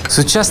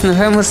 Сучасне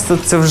геймерство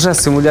 – це вже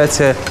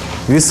симуляція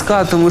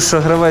візка, тому що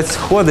гравець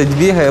ходить,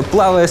 бігає,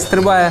 плаває,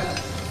 стрибає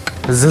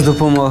за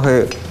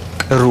допомогою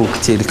рук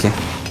тільки.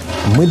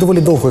 Ми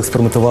доволі довго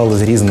експериментували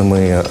з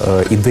різними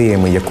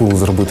ідеями, яку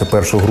зробити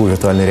першу гру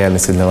віртуальної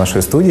реальності для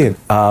нашої студії.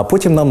 А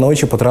потім нам на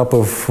очі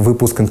потрапив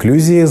випуск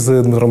 «Інклюзії»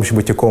 з Дмитром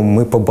Щебетюком.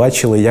 Ми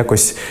побачили,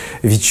 якось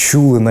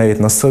відчули навіть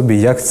на собі,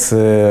 як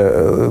це,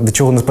 до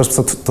чого не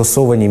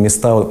пристосовані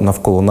міста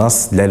навколо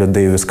нас для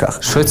людей у візках.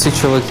 Що ці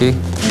чуваки?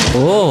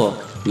 О,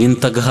 він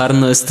так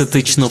гарно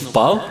естетично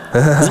впав?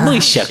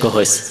 Збий ще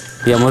когось.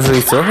 Я можу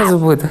і цього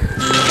забути?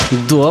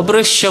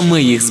 Добре, що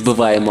ми їх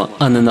збиваємо,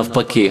 а не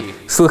навпаки.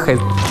 Слухай,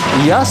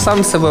 я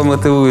сам себе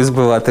мотивую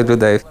збивати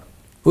людей.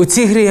 У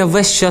цій грі я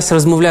весь час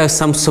розмовляю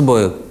сам з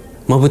собою.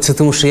 Мабуть, це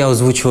тому, що я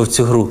озвучував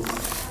цю гру.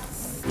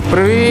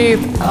 Привіт!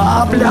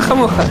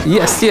 Бляха-муха!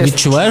 Єс.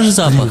 Відчуваєш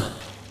запах?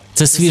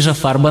 Це свіжа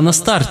фарба на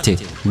старті,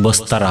 бо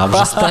стара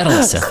вже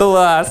стерлася.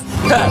 Клас!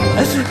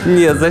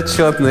 Ні,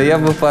 зачетно. Я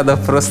би падав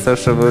просто,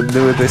 щоб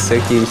дивитися,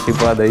 як інші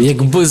падають.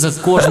 Якби за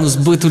кожну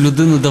збиту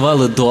людину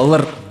давали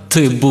 $1,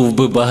 ти був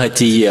би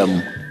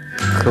багатієм.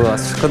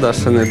 Клас, шкода,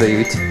 що не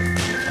дають.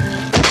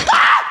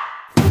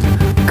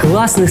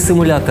 Класний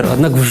симулятор,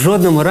 однак в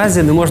жодному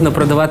разі не можна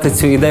продавати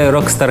цю ідею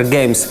Rockstar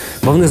Games,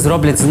 бо вони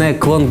зроблять з неї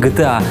клон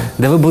GTA,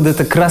 де ви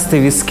будете красти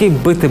візки,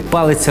 бити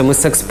палицями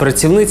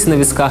секс-працівниць на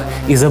візках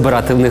і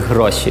забирати в них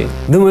гроші.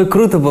 Думаю,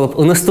 круто було б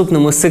у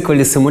наступному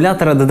сиквелі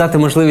симулятора додати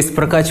можливість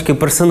прокачки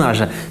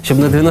персонажа, щоб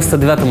на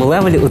 99-му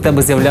левелі у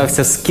тебе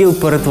з'являвся скіл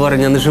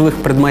перетворення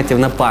неживих предметів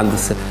на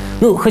пандуси.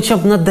 Ну, хоча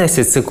б на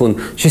 10 секунд,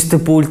 щось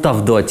типу ульта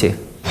в доті.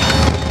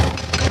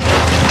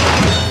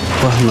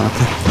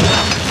 Погнати.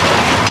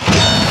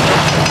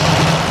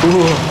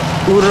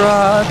 О,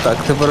 ура! Так,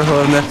 тепер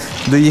головне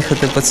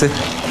доїхати по цих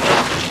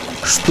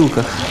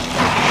штуках.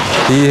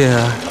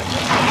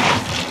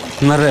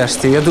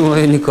 Нарешті, я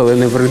думаю, ніколи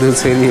не пройду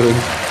цей рівень.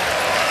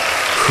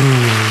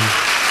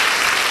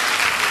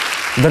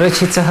 До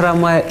речі, ця гра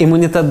має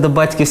імунітет до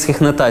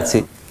батьківських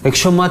нотацій.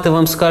 Якщо мати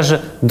вам скаже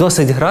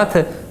 «досить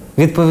грати»,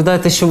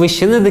 відповідайте, що ви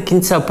ще не до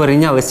кінця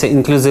перейнялися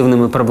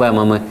інклюзивними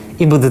проблемами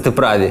і будете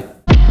праві.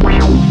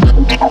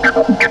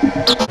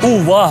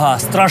 Увага!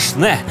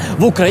 Страшне!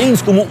 В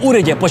українському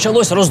уряді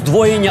почалось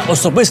роздвоєння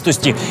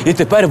особистості. І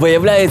тепер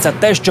виявляється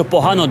те, що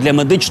погано для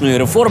медичної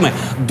реформи,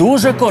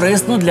 дуже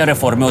корисно для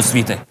реформи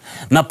освіти.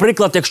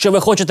 Наприклад, якщо ви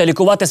хочете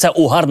лікуватися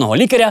у гарного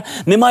лікаря,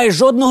 немає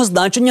жодного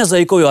значення, за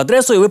якою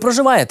адресою ви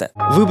проживаєте.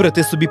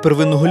 Вибрати собі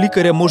первинного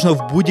лікаря можна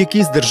в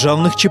будь-якій з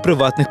державних чи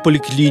приватних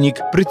поліклінік.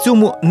 При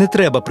цьому не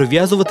треба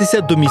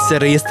прив'язуватися до місця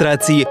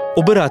реєстрації.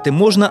 Обирати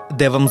можна,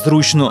 де вам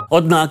зручно.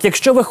 Однак,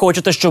 якщо ви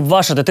хочете, щоб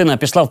ваша дитина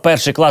пішла в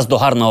 1-й клас до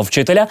гарного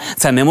вчителя,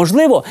 це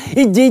неможливо.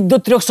 Ідіть до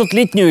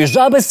 300-літньої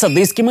жаби з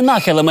садистськими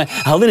нахилами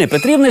Галини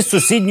Петрівни з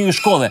сусідньої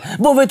школи,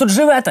 бо ви тут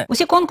живете.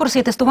 Усі конкурси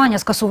і тестування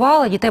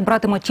скасували. Дітей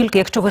братимуть тільки,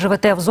 якщо ви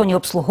живете в зоні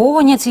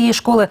обслуговування цієї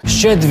школи.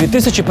 Ще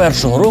 2001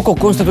 року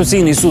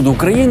Конституційний суд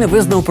України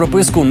визнав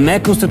прописку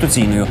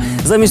неконституційною.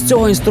 Замість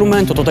цього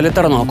інструменту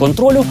тоталітарного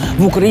контролю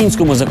в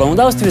українському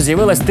законодавстві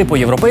з'явилась типу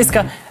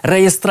європейська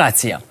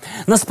реєстрація.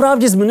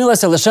 Насправді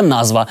змінилася лише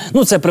назва.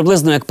 Це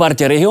приблизно як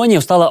партія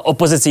регіонів стала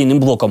опозиційним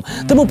блоком.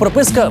 Тому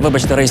прописка,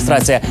 вибачте,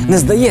 реєстрація, не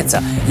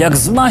здається. Як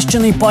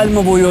змащений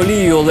пальмовою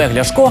олією Олег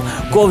Ляшко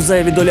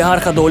ковзає від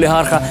олігарха до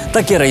олігарха,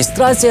 так і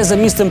реєстрація за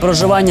місцем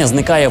проживання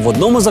зникає в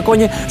одному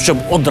законі, щоб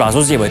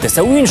одразу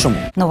з'явитися у іншому.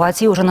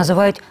 Новації вже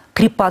називають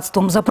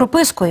кріпацтвом за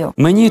пропискою.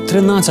 Мені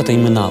 13-й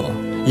минало.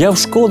 Я в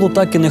школу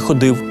так і не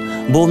ходив,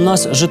 бо в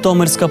нас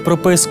житомирська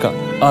прописка,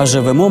 а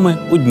живемо ми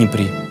у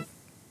Дніпрі.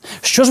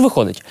 Що ж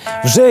виходить?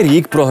 Вже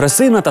рік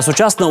прогресивна та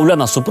сучасна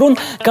Уляна Супрун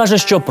каже,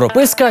 що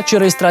прописка чи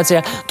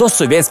реєстрація – то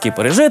совєтський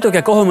пережиток,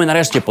 якого ми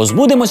нарешті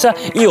позбудемося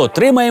і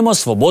отримаємо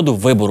свободу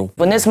вибору.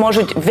 Вони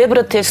зможуть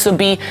вибрати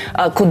собі,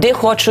 куди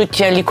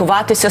хочуть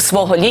лікуватися,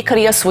 свого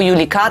лікаря, свою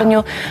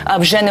лікарню.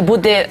 Вже не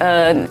буде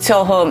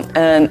цього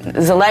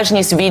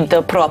залежність від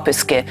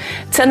прописки.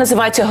 Це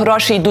називається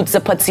 «гроші йдуть за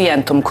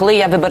пацієнтом». Коли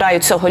я вибираю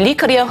цього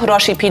лікаря,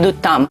 гроші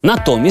підуть там.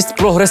 Натомість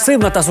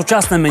прогресивна та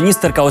сучасна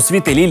міністерка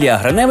освіти Лілія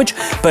Гриневич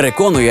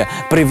переконує,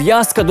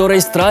 прив'язка до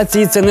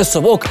реєстрації – це не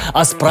совок,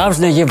 а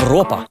справжня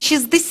Європа.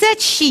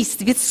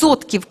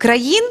 66%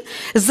 країн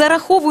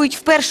зараховують в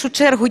першу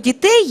чергу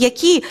дітей,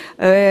 які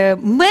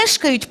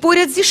мешкають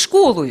поряд зі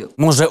школою.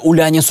 Може,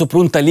 Уляні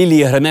Супрун та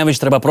Лілії Гриневич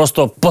треба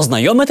просто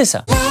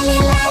познайомитися?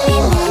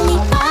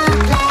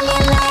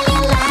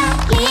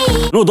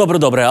 Ну,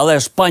 добре, але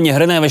ж пані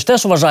Гриневич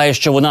теж вважає,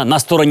 що вона на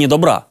стороні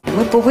добра.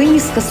 Ми повинні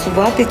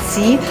скасувати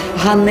ці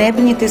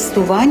ганебні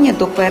тестування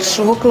до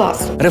 1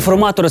 класу.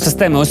 Реформатори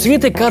системи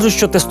освіти кажуть,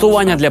 що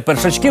тестування для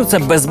першачків – це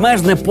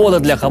безмежне поле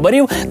для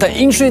хабарів та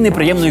іншої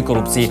неприємної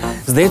корупції.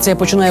 Здається, я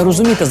починаю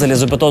розуміти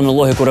залізобетонну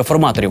логіку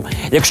реформаторів.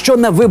 Якщо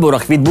на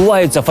виборах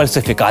відбуваються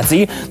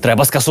фальсифікації,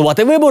 треба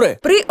скасувати вибори.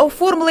 При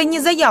оформленні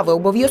заяви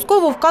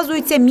обов'язково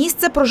вказується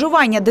місце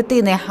проживання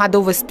дитини, а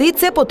довести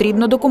це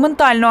потрібно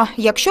документально.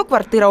 Якщо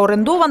квартира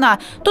орендована,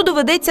 то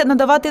доведеться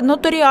надавати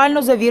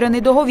нотаріально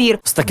завірений договір.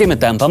 З такими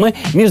темпами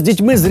між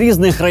дітьми з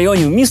різних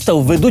районів міста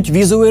введуть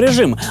візовий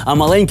режим, а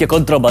маленькі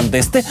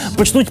контрабандисти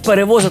почнуть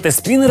перевозити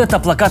спінери та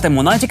плакати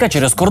Монатіка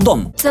через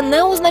кордон. Це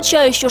не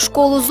означає, що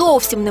школу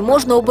зовсім не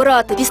можна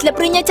обирати. Після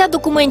прийняття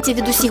документів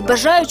від усіх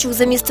бажаючих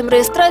за місцем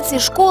реєстрації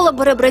школа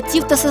бере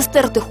братів та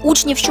сестер тих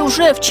учнів, що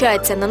вже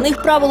вчаться. На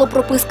них правило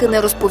прописки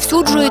не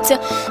розповсюджується.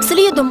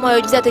 Слідом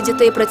мають взяти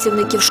дітей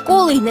працівників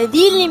школи, і на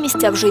вільні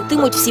місця вже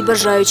йтимуть всі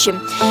бажаючі.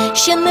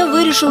 Ще не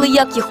вирішили,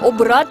 як їх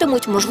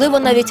обиратимуть, можливо,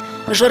 навіть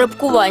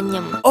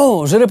жеребкуванням.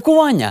 О,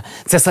 жеребкування!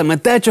 Це саме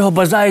те, чого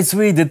бажають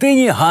своїй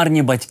дитині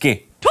гарні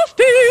батьки.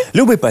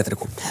 Любий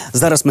Петрику,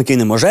 зараз ми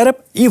кинемо жереб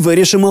і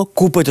вирішимо,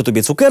 купити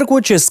тобі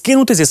цукерку чи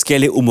скинути зі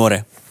скелі у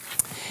море.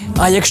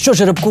 А якщо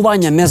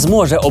жеребкування не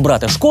зможе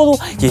обрати школу,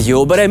 її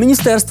обере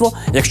міністерство.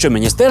 Якщо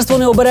міністерство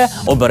не обере,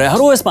 обере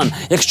Гройсман.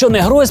 Якщо не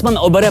Гройсман,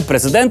 обере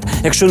президент.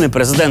 Якщо не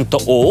президент, то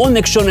ООН.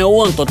 Якщо не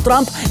ООН, то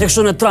Трамп.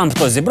 Якщо не Трамп,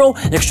 то Зібров.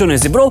 Якщо не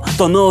Зібров,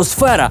 то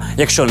ноосфера.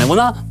 Якщо не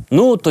вона,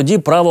 ну тоді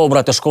право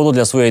обрати школу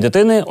для своєї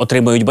дитини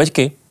отримають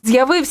батьки.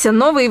 З'явився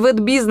новий вид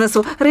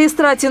бізнесу.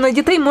 Реєстрацію на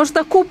дітей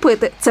можна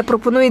купити. Це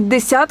пропонують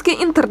десятки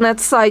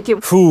інтернет-сайтів.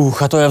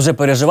 Фух, а то я вже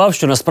переживав,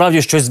 що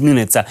насправді щось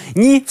зміниться.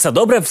 Ні, все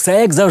добре,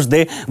 все як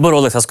завжди.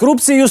 Боролися з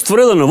корупцією,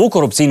 створили нову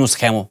корупційну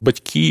схему.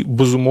 Батьки,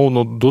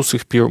 безумовно, до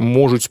сих пір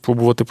можуть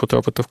спробувати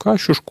потрапити в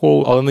кращу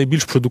школу, але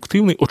найбільш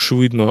продуктивний,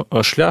 очевидно,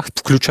 шлях –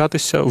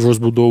 включатися в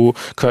розбудову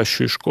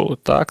кращої школи.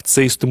 Так,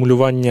 це і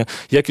стимулювання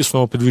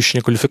якісного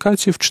підвищення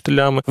кваліфікації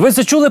вчителями. Ви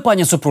це чули,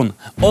 пані Супрун?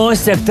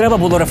 Ось як треба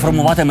було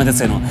реформувати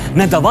медицину.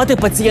 Не давати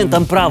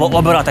пацієнтам право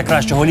обирати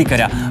кращого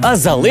лікаря, а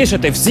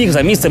залишити всіх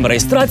за місцем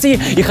реєстрації,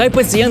 і хай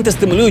пацієнти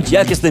стимулюють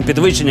якісне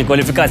підвищення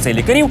кваліфікації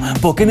лікарів,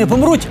 поки не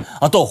помруть.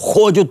 А то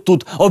ходять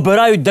тут,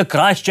 обирають де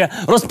краще,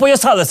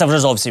 розпоясалися вже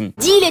зовсім.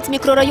 Ділять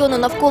мікрорайони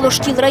навколо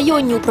шкіл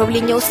районні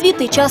управління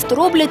освіти і часто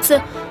роблять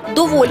це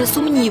доволі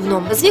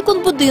сумнівно. З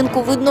вікон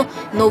будинку видно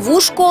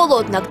нову школу,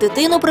 однак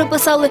дитину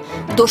приписали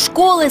до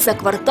школи за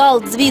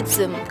квартал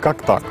звідси.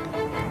 Як так?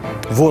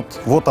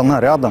 Вот она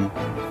рядом.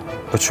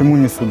 Чому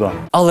не сюди?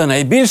 Але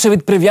найбільше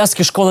від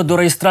прив'язки школи до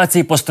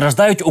реєстрації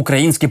постраждають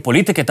українські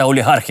політики та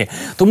олігархи,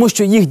 тому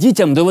що їх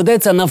дітям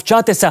доведеться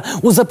навчатися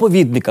у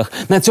заповідниках,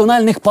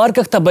 національних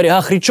парках та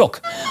берегах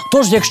річок.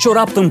 Тож, якщо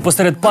раптом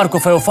посеред парку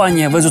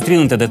Феофанія ви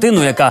зустрінете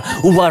дитину, яка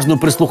уважно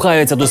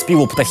прислухається до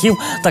співу птахів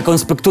та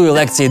конспектує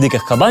лекції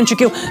диких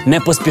кабанчиків, не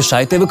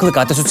поспішайте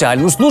викликати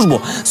соціальну службу.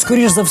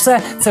 Скоріш за все,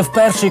 це в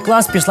 1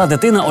 клас пішла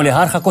дитина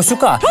олігарха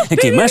Косюка,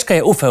 який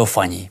мешкає у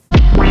Феофанії.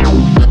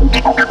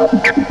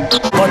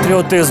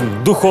 Патріотизм,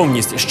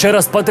 духовність, ще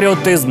раз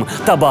патріотизм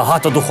та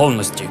багато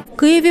духовності. В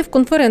Києві в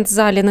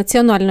конференц-залі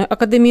Національної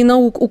академії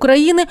наук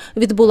України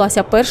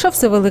відбулася перша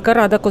Всевелика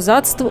Рада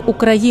козацтв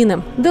України,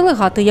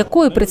 делегати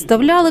якої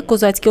представляли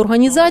козацькі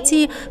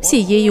організації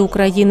всієї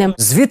України.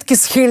 Звідки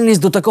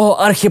схильність до такого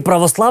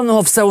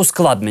архіправославного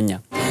всеускладнення?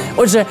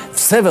 Отже,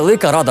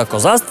 Всевелика Рада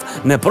козацтв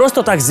не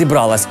просто так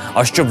зібралась,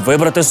 а щоб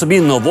вибрати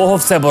собі нового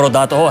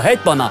всебородатого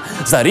гетьмана.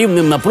 За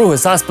рівнем напруги,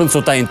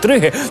 саспенсу та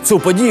інтриги цю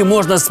подію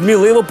можна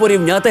сміливо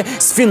порівняти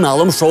з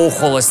фіналом шоу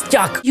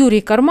 «Холостяк».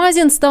 Юрій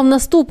Кармазін став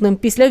наступним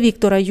після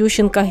Віктора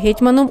Ющенка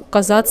гетьманом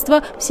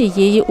козацтва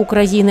всієї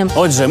України.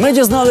 Отже, ми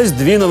дізнались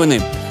дві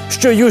новини.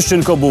 Що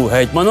Ющенко був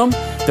гетьманом,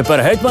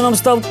 тепер гетьманом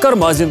став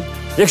Кармазін.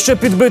 Якщо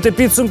підбити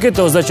підсумки,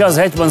 то за час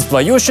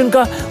гетьманства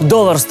Ющенка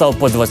долар став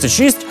по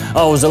 26,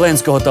 а у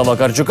Зеленського та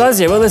Вакарчука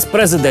з'явились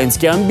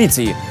президентські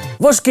амбіції.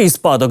 Важкий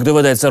спадок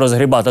доведеться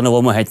розгрібати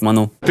новому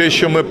гетьману. Те,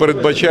 що ми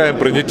передбачаємо,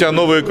 прийняття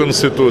нової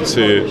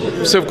конституції,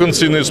 все в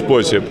конституційний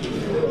спосіб.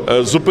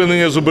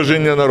 зупинення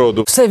зубожіння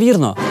народу. Все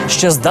вірно.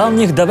 Ще з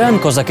давніх давен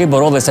козаки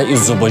боролися із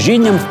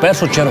зубожінням, в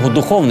першу чергу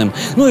духовним.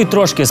 Ну і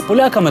трошки з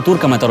поляками,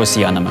 турками та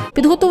росіянами.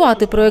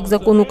 Підготувати проект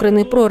закону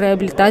України про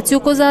реабілітацію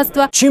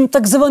козацтва. Чим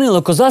так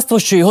завинило козацтво,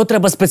 що його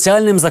треба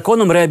спеціальним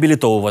законом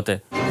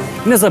реабілітовувати?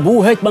 Не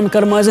забув гетьман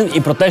Кармазін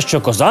і про те,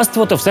 що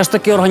козацтво – то все ж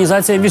таки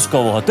організація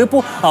військового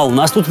типу, а у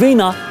нас тут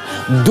війна.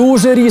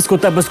 Дуже різко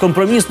та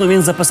безкомпромісно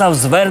він записав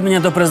звернення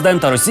до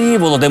президента Росії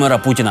Володимира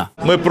Путіна.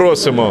 Ми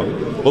просимо,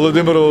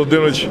 Володимир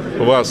Володимирович,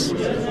 вас,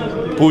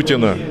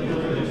 Путіна,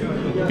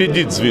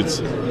 підіть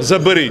звідси,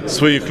 заберіть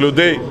своїх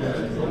людей,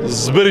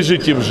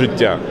 збережіть їм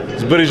життя.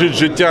 Збережіть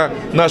життя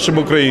нашим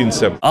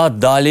українцям. А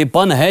далі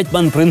пан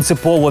гетьман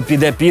принципово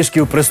піде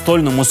пішки в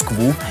престольну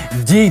Москву,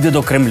 дійде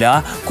до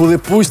Кремля, коли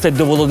пустять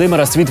до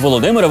Володимира Світ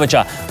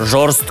Володимировича,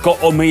 жорстко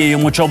омиє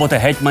йому чоботи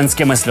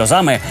гетьманськими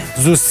сльозами,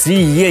 з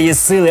усієї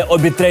сили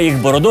обітре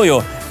їх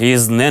бородою і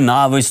з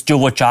ненавистю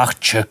в очах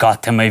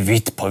чекатиме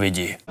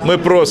відповіді. Ми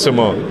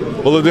просимо,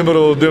 Володимир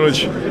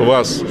Володимирович,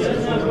 вас,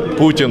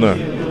 Путіна,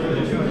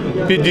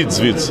 підіть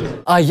звідси.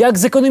 А як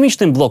з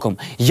економічним блоком?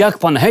 Як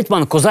пан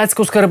гетьман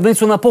козацьку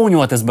скарбницю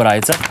наповнювати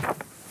збирається?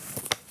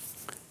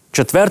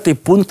 4-й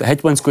пункт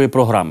гетьманської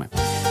програми.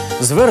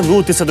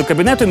 Звернутися до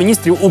Кабінету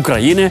міністрів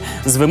України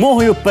з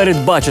вимогою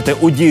передбачити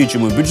у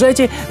діючому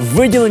бюджеті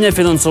виділення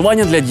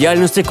фінансування для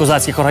діяльності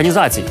козацьких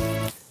організацій.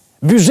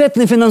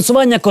 Бюджетне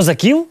фінансування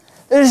козаків?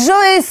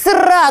 Жуй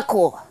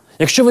сраку!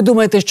 Якщо ви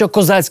думаєте, що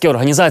козацькі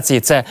організації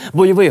 – це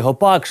бойовий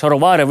гопак,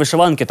 шаровари,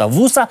 вишиванки та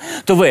вуса,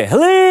 то ви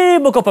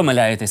глибоко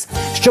помиляєтесь.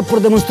 Щоб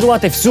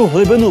продемонструвати всю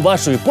глибину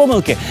вашої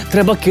помилки,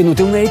 треба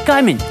кинути в неї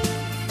камінь.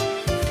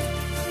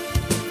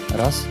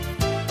 Раз,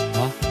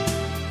 два.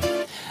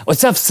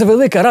 Оця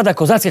всевелика рада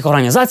козацьких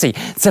організацій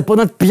 – це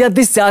понад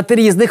 50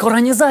 різних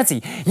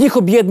організацій. Їх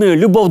об'єднує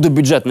любов до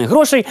бюджетних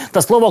грошей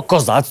та слово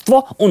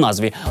 «козацтво» у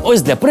назві.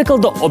 Ось для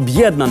прикладу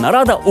об'єднана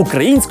рада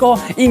українського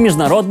і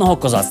міжнародного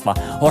козацтва.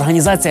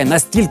 Організація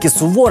настільки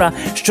сувора,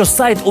 що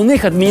сайт у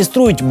них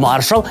адмініструють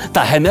маршал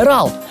та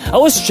генерал. А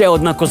ось ще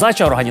одна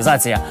козача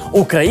організація –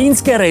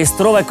 Українське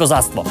реєстрове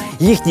козацтво.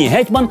 Їхній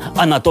гетьман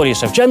Анатолій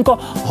Шевченко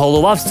 –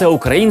 голова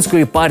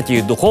Всеукраїнської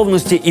партії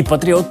духовності і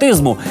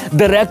патріотизму,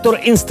 директор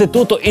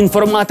Інституту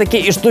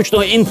інформатики і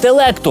штучного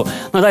інтелекту.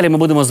 Надалі ми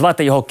будемо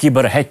звати його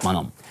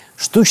кібергетьманом.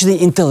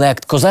 Штучний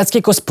інтелект,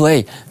 козацький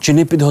косплей. Чи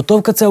не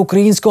підготовка це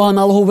українського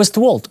аналогу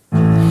WestWorld?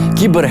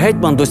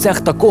 Кібергетьман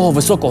досяг такого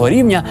високого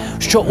рівня,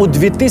 що у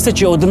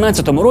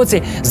 2011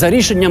 році за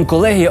рішенням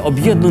колегії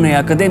Об'єднаної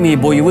академії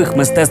бойових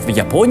мистецтв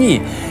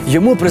Японії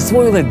йому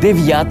присвоїли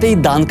 9-й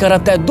дан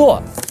карате-до.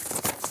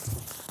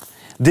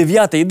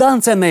 9-й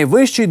дан – це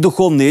найвищий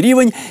духовний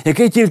рівень,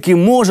 який тільки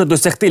може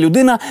досягти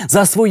людина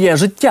за своє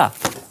життя.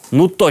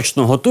 Ну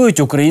точно готують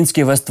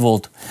український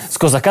WestWorld з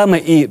козаками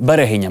і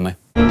берегинями.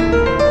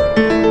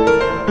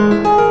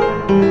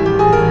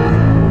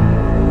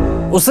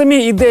 У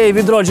самій ідеї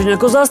відродження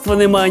козацтва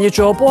немає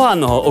нічого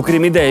поганого,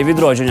 окрім ідеї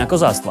відродження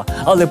козацтва.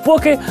 Але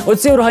поки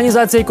оці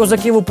організації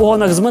козаків у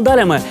погонах з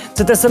медалями –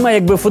 це те саме,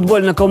 якби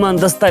футбольна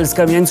команда «Сталь» з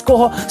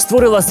Кам'янського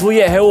створила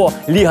своє ГО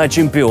 «Ліга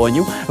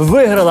Чемпіонів»,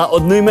 виграла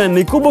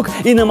одноіменний кубок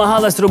і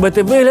намагалась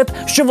робити вигляд,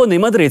 що вони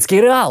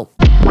мадридський «Реал».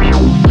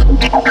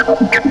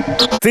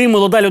 Ти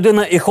молода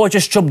людина і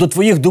хочеш, щоб до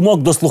твоїх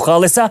думок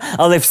дослухалися,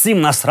 але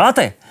всім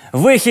насрати?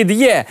 Вихід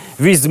є.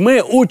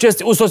 Візьми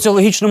участь у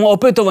соціологічному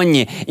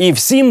опитуванні, і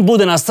всім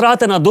буде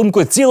насрати на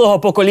думку цілого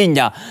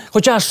покоління.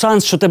 Хоча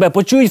шанс, що тебе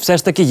почують, все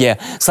ж таки є.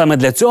 Саме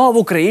для цього в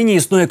Україні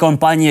існує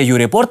компанія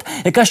 «Юрепорт»,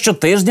 яка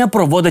щотижня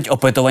проводить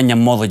опитування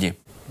молоді.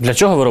 Для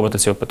чого ви робите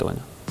ці опитування?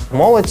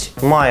 Молодь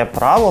має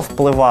право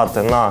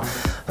впливати на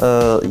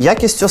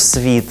якість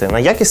освіти, на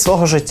якість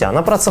свого життя,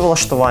 на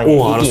працевлаштування і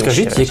інші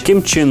розкажіть, речі.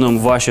 яким чином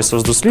ваші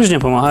соцдослідження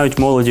допомагають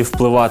молоді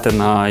впливати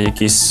на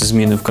якісь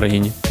зміни в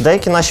країні?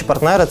 Деякі наші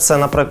партнери – це,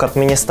 наприклад,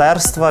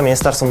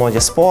 Міністерство молоді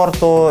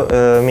спорту,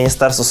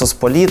 Міністерство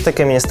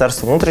соцполітики,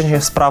 Міністерство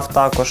внутрішніх справ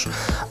також.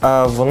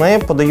 Вони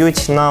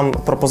подають нам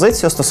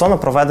пропозицію стосовно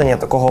проведення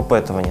такого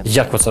опитування.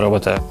 Як ви це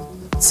робите?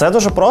 Це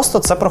дуже просто,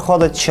 це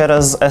проходить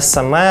через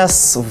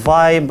SMS,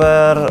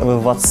 Viber,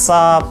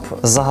 WhatsApp.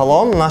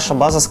 Загалом наша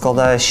база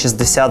складає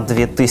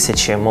 62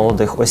 тисячі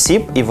молодих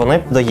осіб, і вони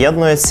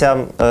доєднуються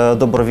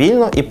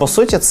добровільно, і по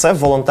суті це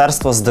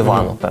волонтерство з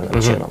дивану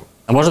певним чином.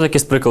 А можете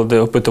якісь приклади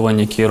опитувань,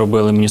 які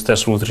робили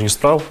Міністерство внутрішніх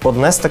справ?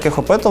 Одне з таких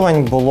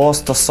опитувань було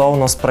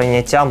стосовно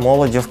сприйняття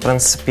молоді, в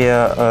принципі,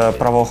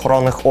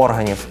 правоохоронних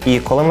органів. І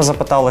коли ми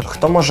запитали,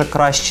 хто може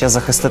краще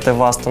захистити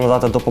вас та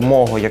надати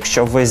допомогу,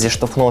 якщо ви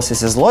зіштовхнулися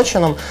зі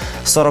злочином,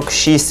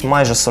 46,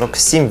 майже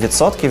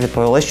 47%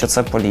 відповіли, що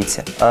це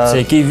поліція. Це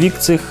який вік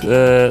цих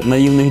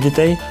наївних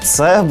дітей?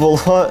 Це було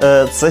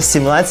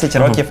 17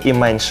 років і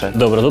менше.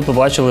 Добре, тут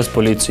побачили з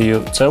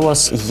поліцією. Це у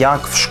вас?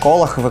 Як в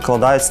школах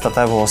викладають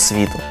статеву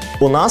освіту.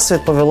 У нас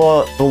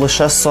відповіло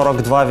лише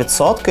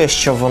 42%,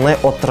 що вони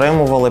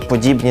отримували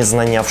подібні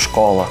знання в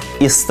школах.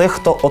 І з тих,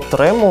 хто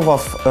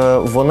отримував,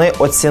 вони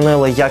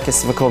оцінили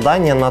якість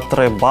викладання на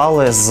 3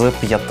 бали з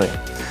 5.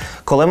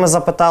 Коли ми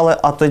запитали,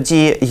 а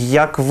тоді,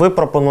 як ви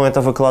пропонуєте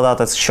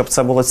викладати, щоб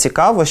це було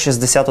цікаво,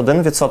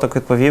 61%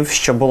 відповів,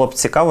 що було б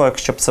цікаво,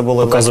 якщо б це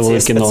були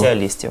лекції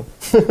спеціалістів.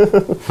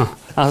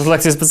 А з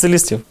лекцій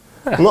спеціалістів?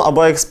 Ну,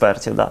 або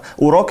експертів, так. Да.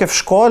 Уроки в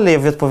школі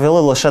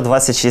відповіли лише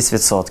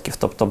 26%.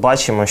 Тобто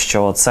бачимо,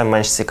 що це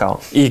менш цікаво.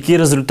 І який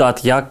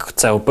результат, як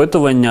це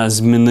опитування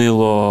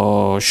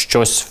змінило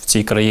щось в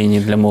цій країні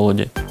для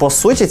молоді? По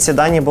суті, ці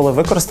дані були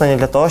використані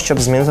для того, щоб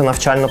змінити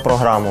навчальну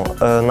програму.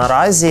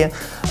 Наразі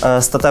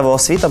статева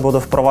освіта буде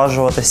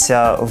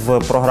впроваджуватися в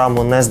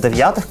програму не з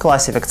 9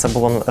 класів, як це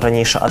було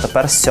раніше, а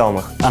тепер з 7.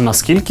 А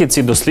наскільки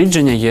ці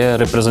дослідження є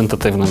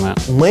репрезентативними?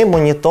 Ми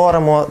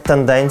моніторимо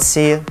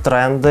тенденції,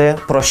 тренди,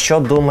 про що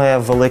думає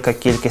велика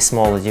кількість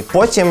молоді.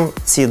 Потім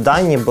ці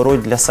дані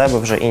беруть для себе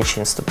вже інші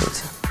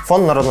інституції.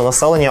 Фонд народного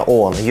населення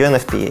ООН,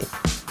 UNFPA.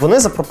 Вони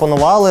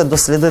запропонували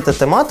дослідити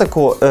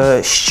тематику,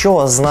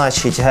 що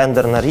значить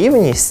гендерна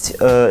рівність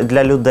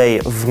для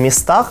людей в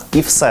містах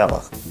і в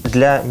селах.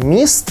 Для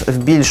міст в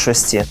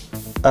більшості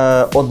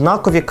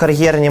однакові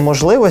кар'єрні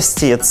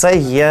можливості – це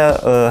є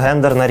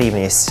гендерна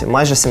рівність,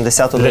 майже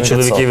 71%. Для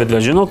чоловіків і для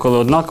жінок, коли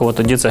однаково,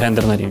 тоді це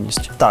гендерна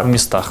рівність в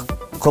містах.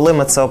 Коли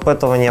ми це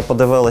опитування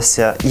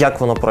подивилися,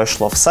 як воно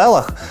пройшло в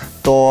селах,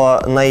 то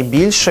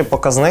найбільший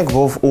показник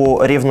був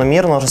у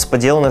рівномірно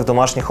розподілених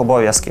домашніх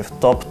обов'язків.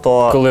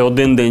 Тобто... Коли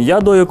один день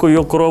я дою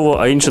корову,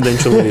 а інший день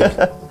чоловік.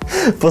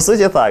 По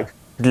суті, так.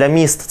 Для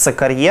міст це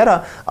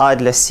кар'єра, а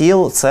для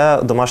сіл це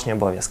домашні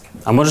обов'язки.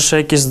 А може ще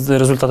якісь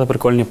результати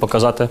прикольні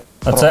показати?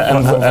 А це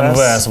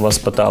МВС вас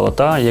питало,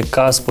 та?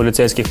 Яка з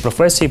поліцейських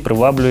професій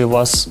приваблює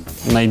вас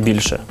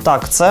найбільше?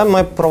 Так, це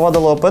ми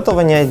проводили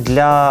опитування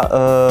для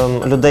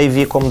людей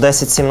віком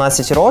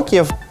 10-17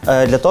 років,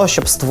 для того,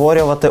 щоб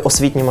створювати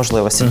освітні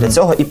можливості. Для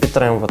цього і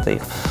підтримувати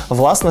їх.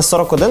 Власне,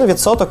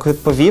 41%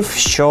 відповів,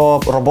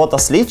 що робота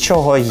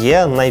слідчого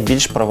є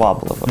найбільш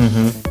привабливою.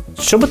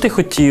 Що би ти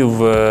хотів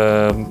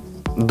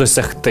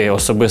досягти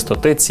особисто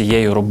ти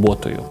цією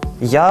роботою?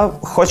 Я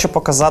хочу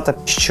показати,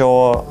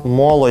 що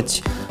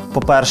молодь,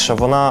 по-перше,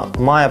 вона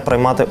має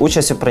приймати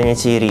участь у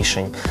прийнятті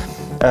рішень.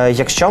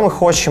 Якщо ми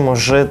хочемо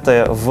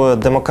жити в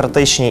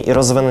демократичній і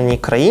розвиненій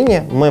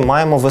країні, ми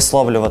маємо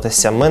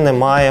висловлюватися. Ми не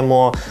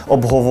маємо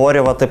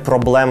обговорювати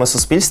проблеми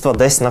суспільства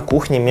десь на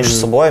кухні між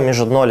собою,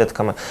 між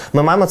однолітками.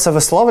 Ми маємо це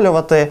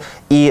висловлювати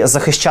і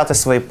захищати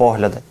свої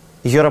погляди.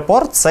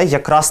 Юрепорт – це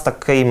якраз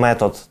такий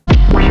метод.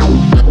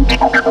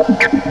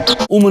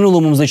 У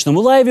минулому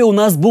музичному лайві у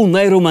нас був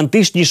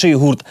найромантичніший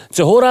гурт,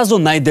 цього разу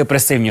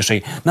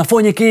найдепресивніший. На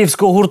фоні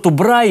київського гурту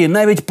Браї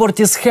навіть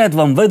Портісхед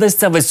вам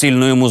видасться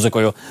весільною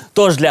музикою.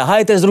 Тож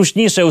лягайте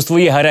зручніше у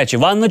свої гарячі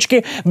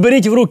ванночки,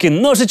 беріть в руки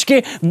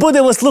ножички,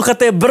 будемо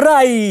слухати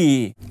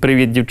Браї!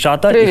 Привіт,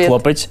 дівчата. Привіт. І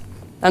хлопець.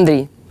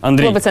 Андрій.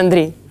 Хлопець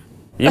Андрій.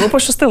 Йому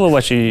пощастило в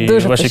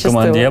вашій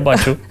команді, я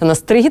бачу. У нас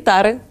 3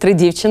 гітари, 3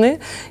 дівчини,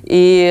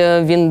 і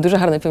він дуже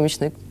гарний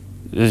помічник.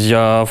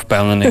 Я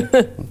впевнений.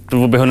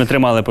 Ви б його не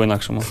тримали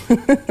по-інакшому.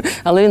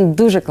 Але він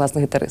дуже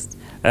класний гітарист.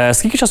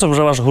 Скільки часу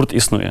вже ваш гурт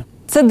існує?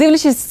 Це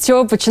дивлячись, з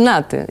чого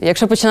починати.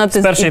 Якщо починати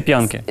з першої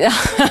п'янки.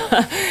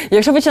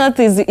 Якщо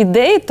починати з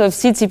ідей, то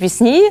всі ці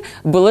пісні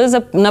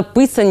були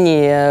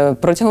написані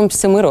протягом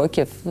 7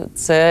 років.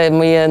 Це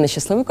моє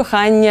нещасливе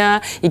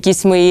кохання,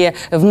 якісь мої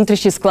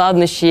внутрішні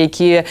складнощі,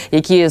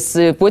 які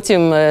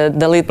потім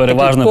дали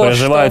переважно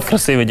переживають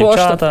красиві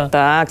дівчата.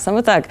 Так,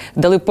 саме так.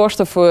 Дали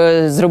поштовх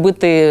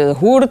зробити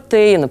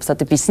гурти,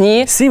 написати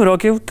пісні. 7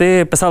 років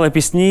ти писала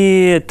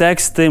пісні,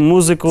 тексти,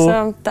 музику.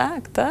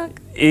 Так.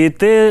 І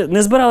ти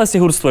не збиралася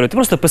гурт створювати, ти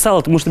просто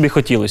писала, тому що тобі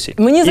хотілося.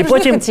 Мені завжди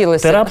хотілося. І потім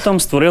ти раптом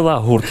створила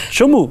гурт.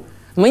 Чому?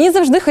 Мені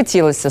завжди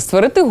хотілося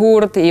створити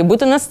гурт і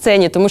бути на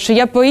сцені, тому що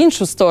я по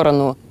іншу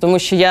сторону. Тому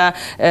що я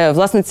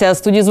власниця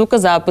студії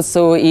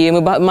звукозапису, і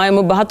ми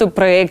маємо багато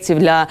проєктів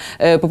для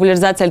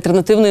популяризації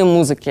альтернативної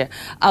музики.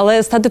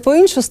 Але стати по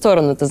іншу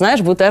сторону, ти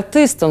знаєш, бути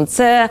артистом,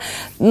 це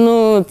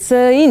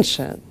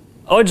інше.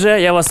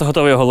 Отже, я вас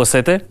готовий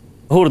оголосити.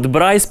 Гурт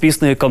Брай з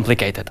піснею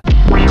 «Complicated».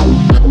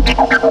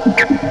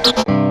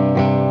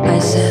 I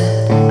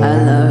said I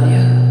love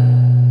you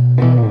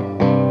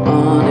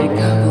on a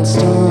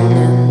cobblestone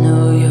in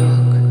New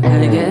York.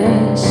 I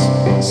guess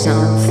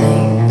some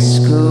things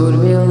could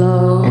be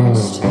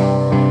lost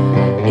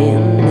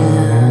in the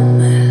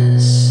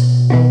mess.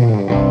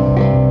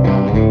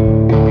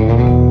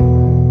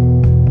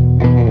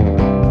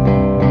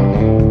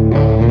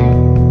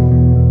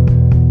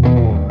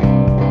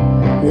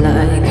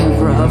 Like a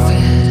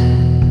prophet,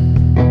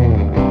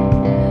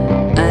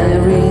 I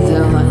read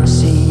the lines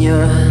in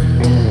your hand.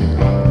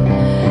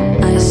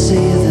 I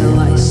see the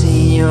lights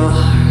in your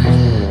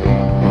heart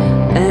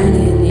and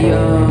in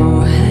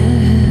your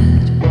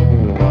head.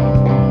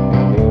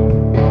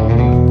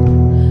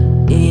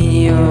 In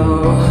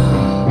your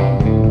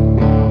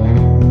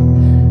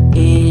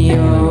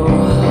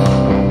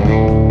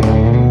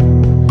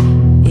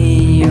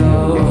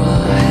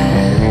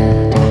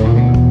head.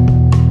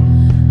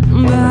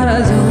 But I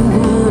don't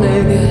wanna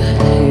get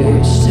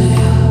used to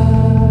you.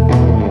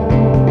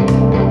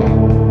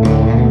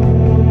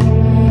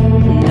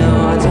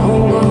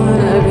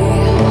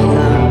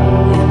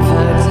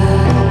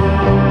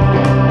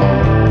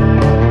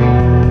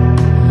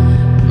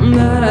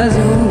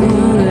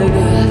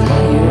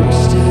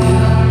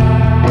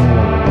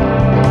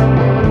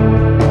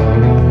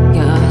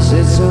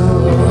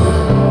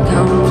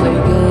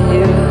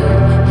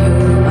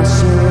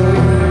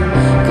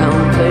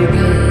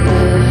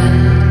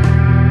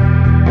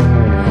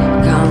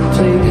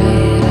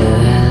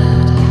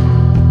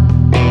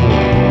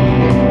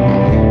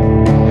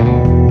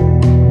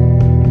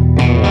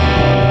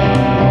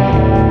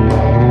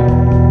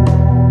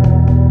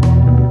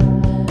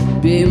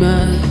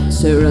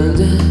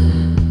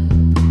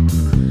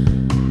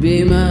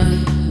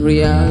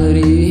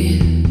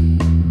 reality.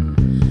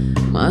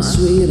 My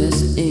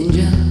sweetest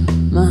angel,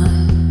 my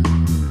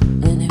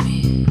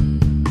enemy.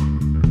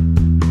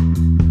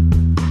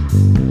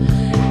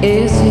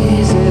 It's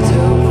easy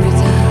to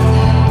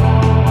pretend,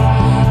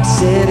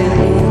 sitting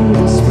in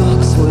this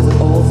box with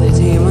all the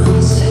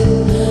demons.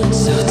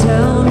 So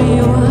tell me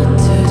what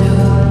to do,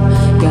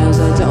 'cause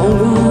I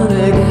don't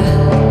wanna get,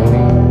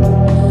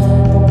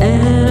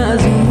 and I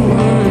don't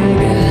wanna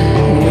get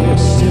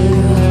used to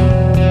you.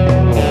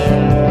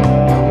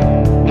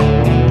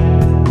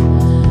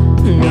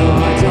 No,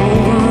 I don't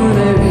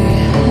wanna be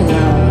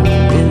love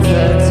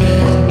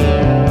infected,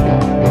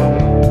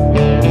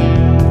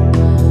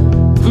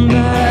 but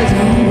I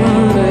don't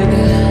wanna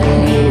get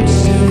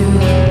used to you,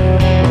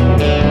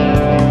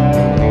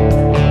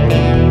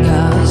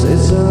 'cause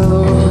it's so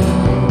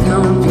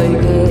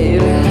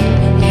complicated.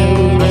 You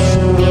are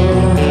so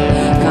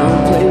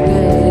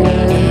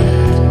complicated,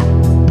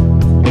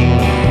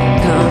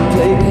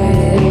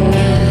 complicated,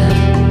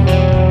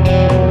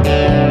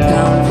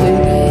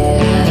 complicated.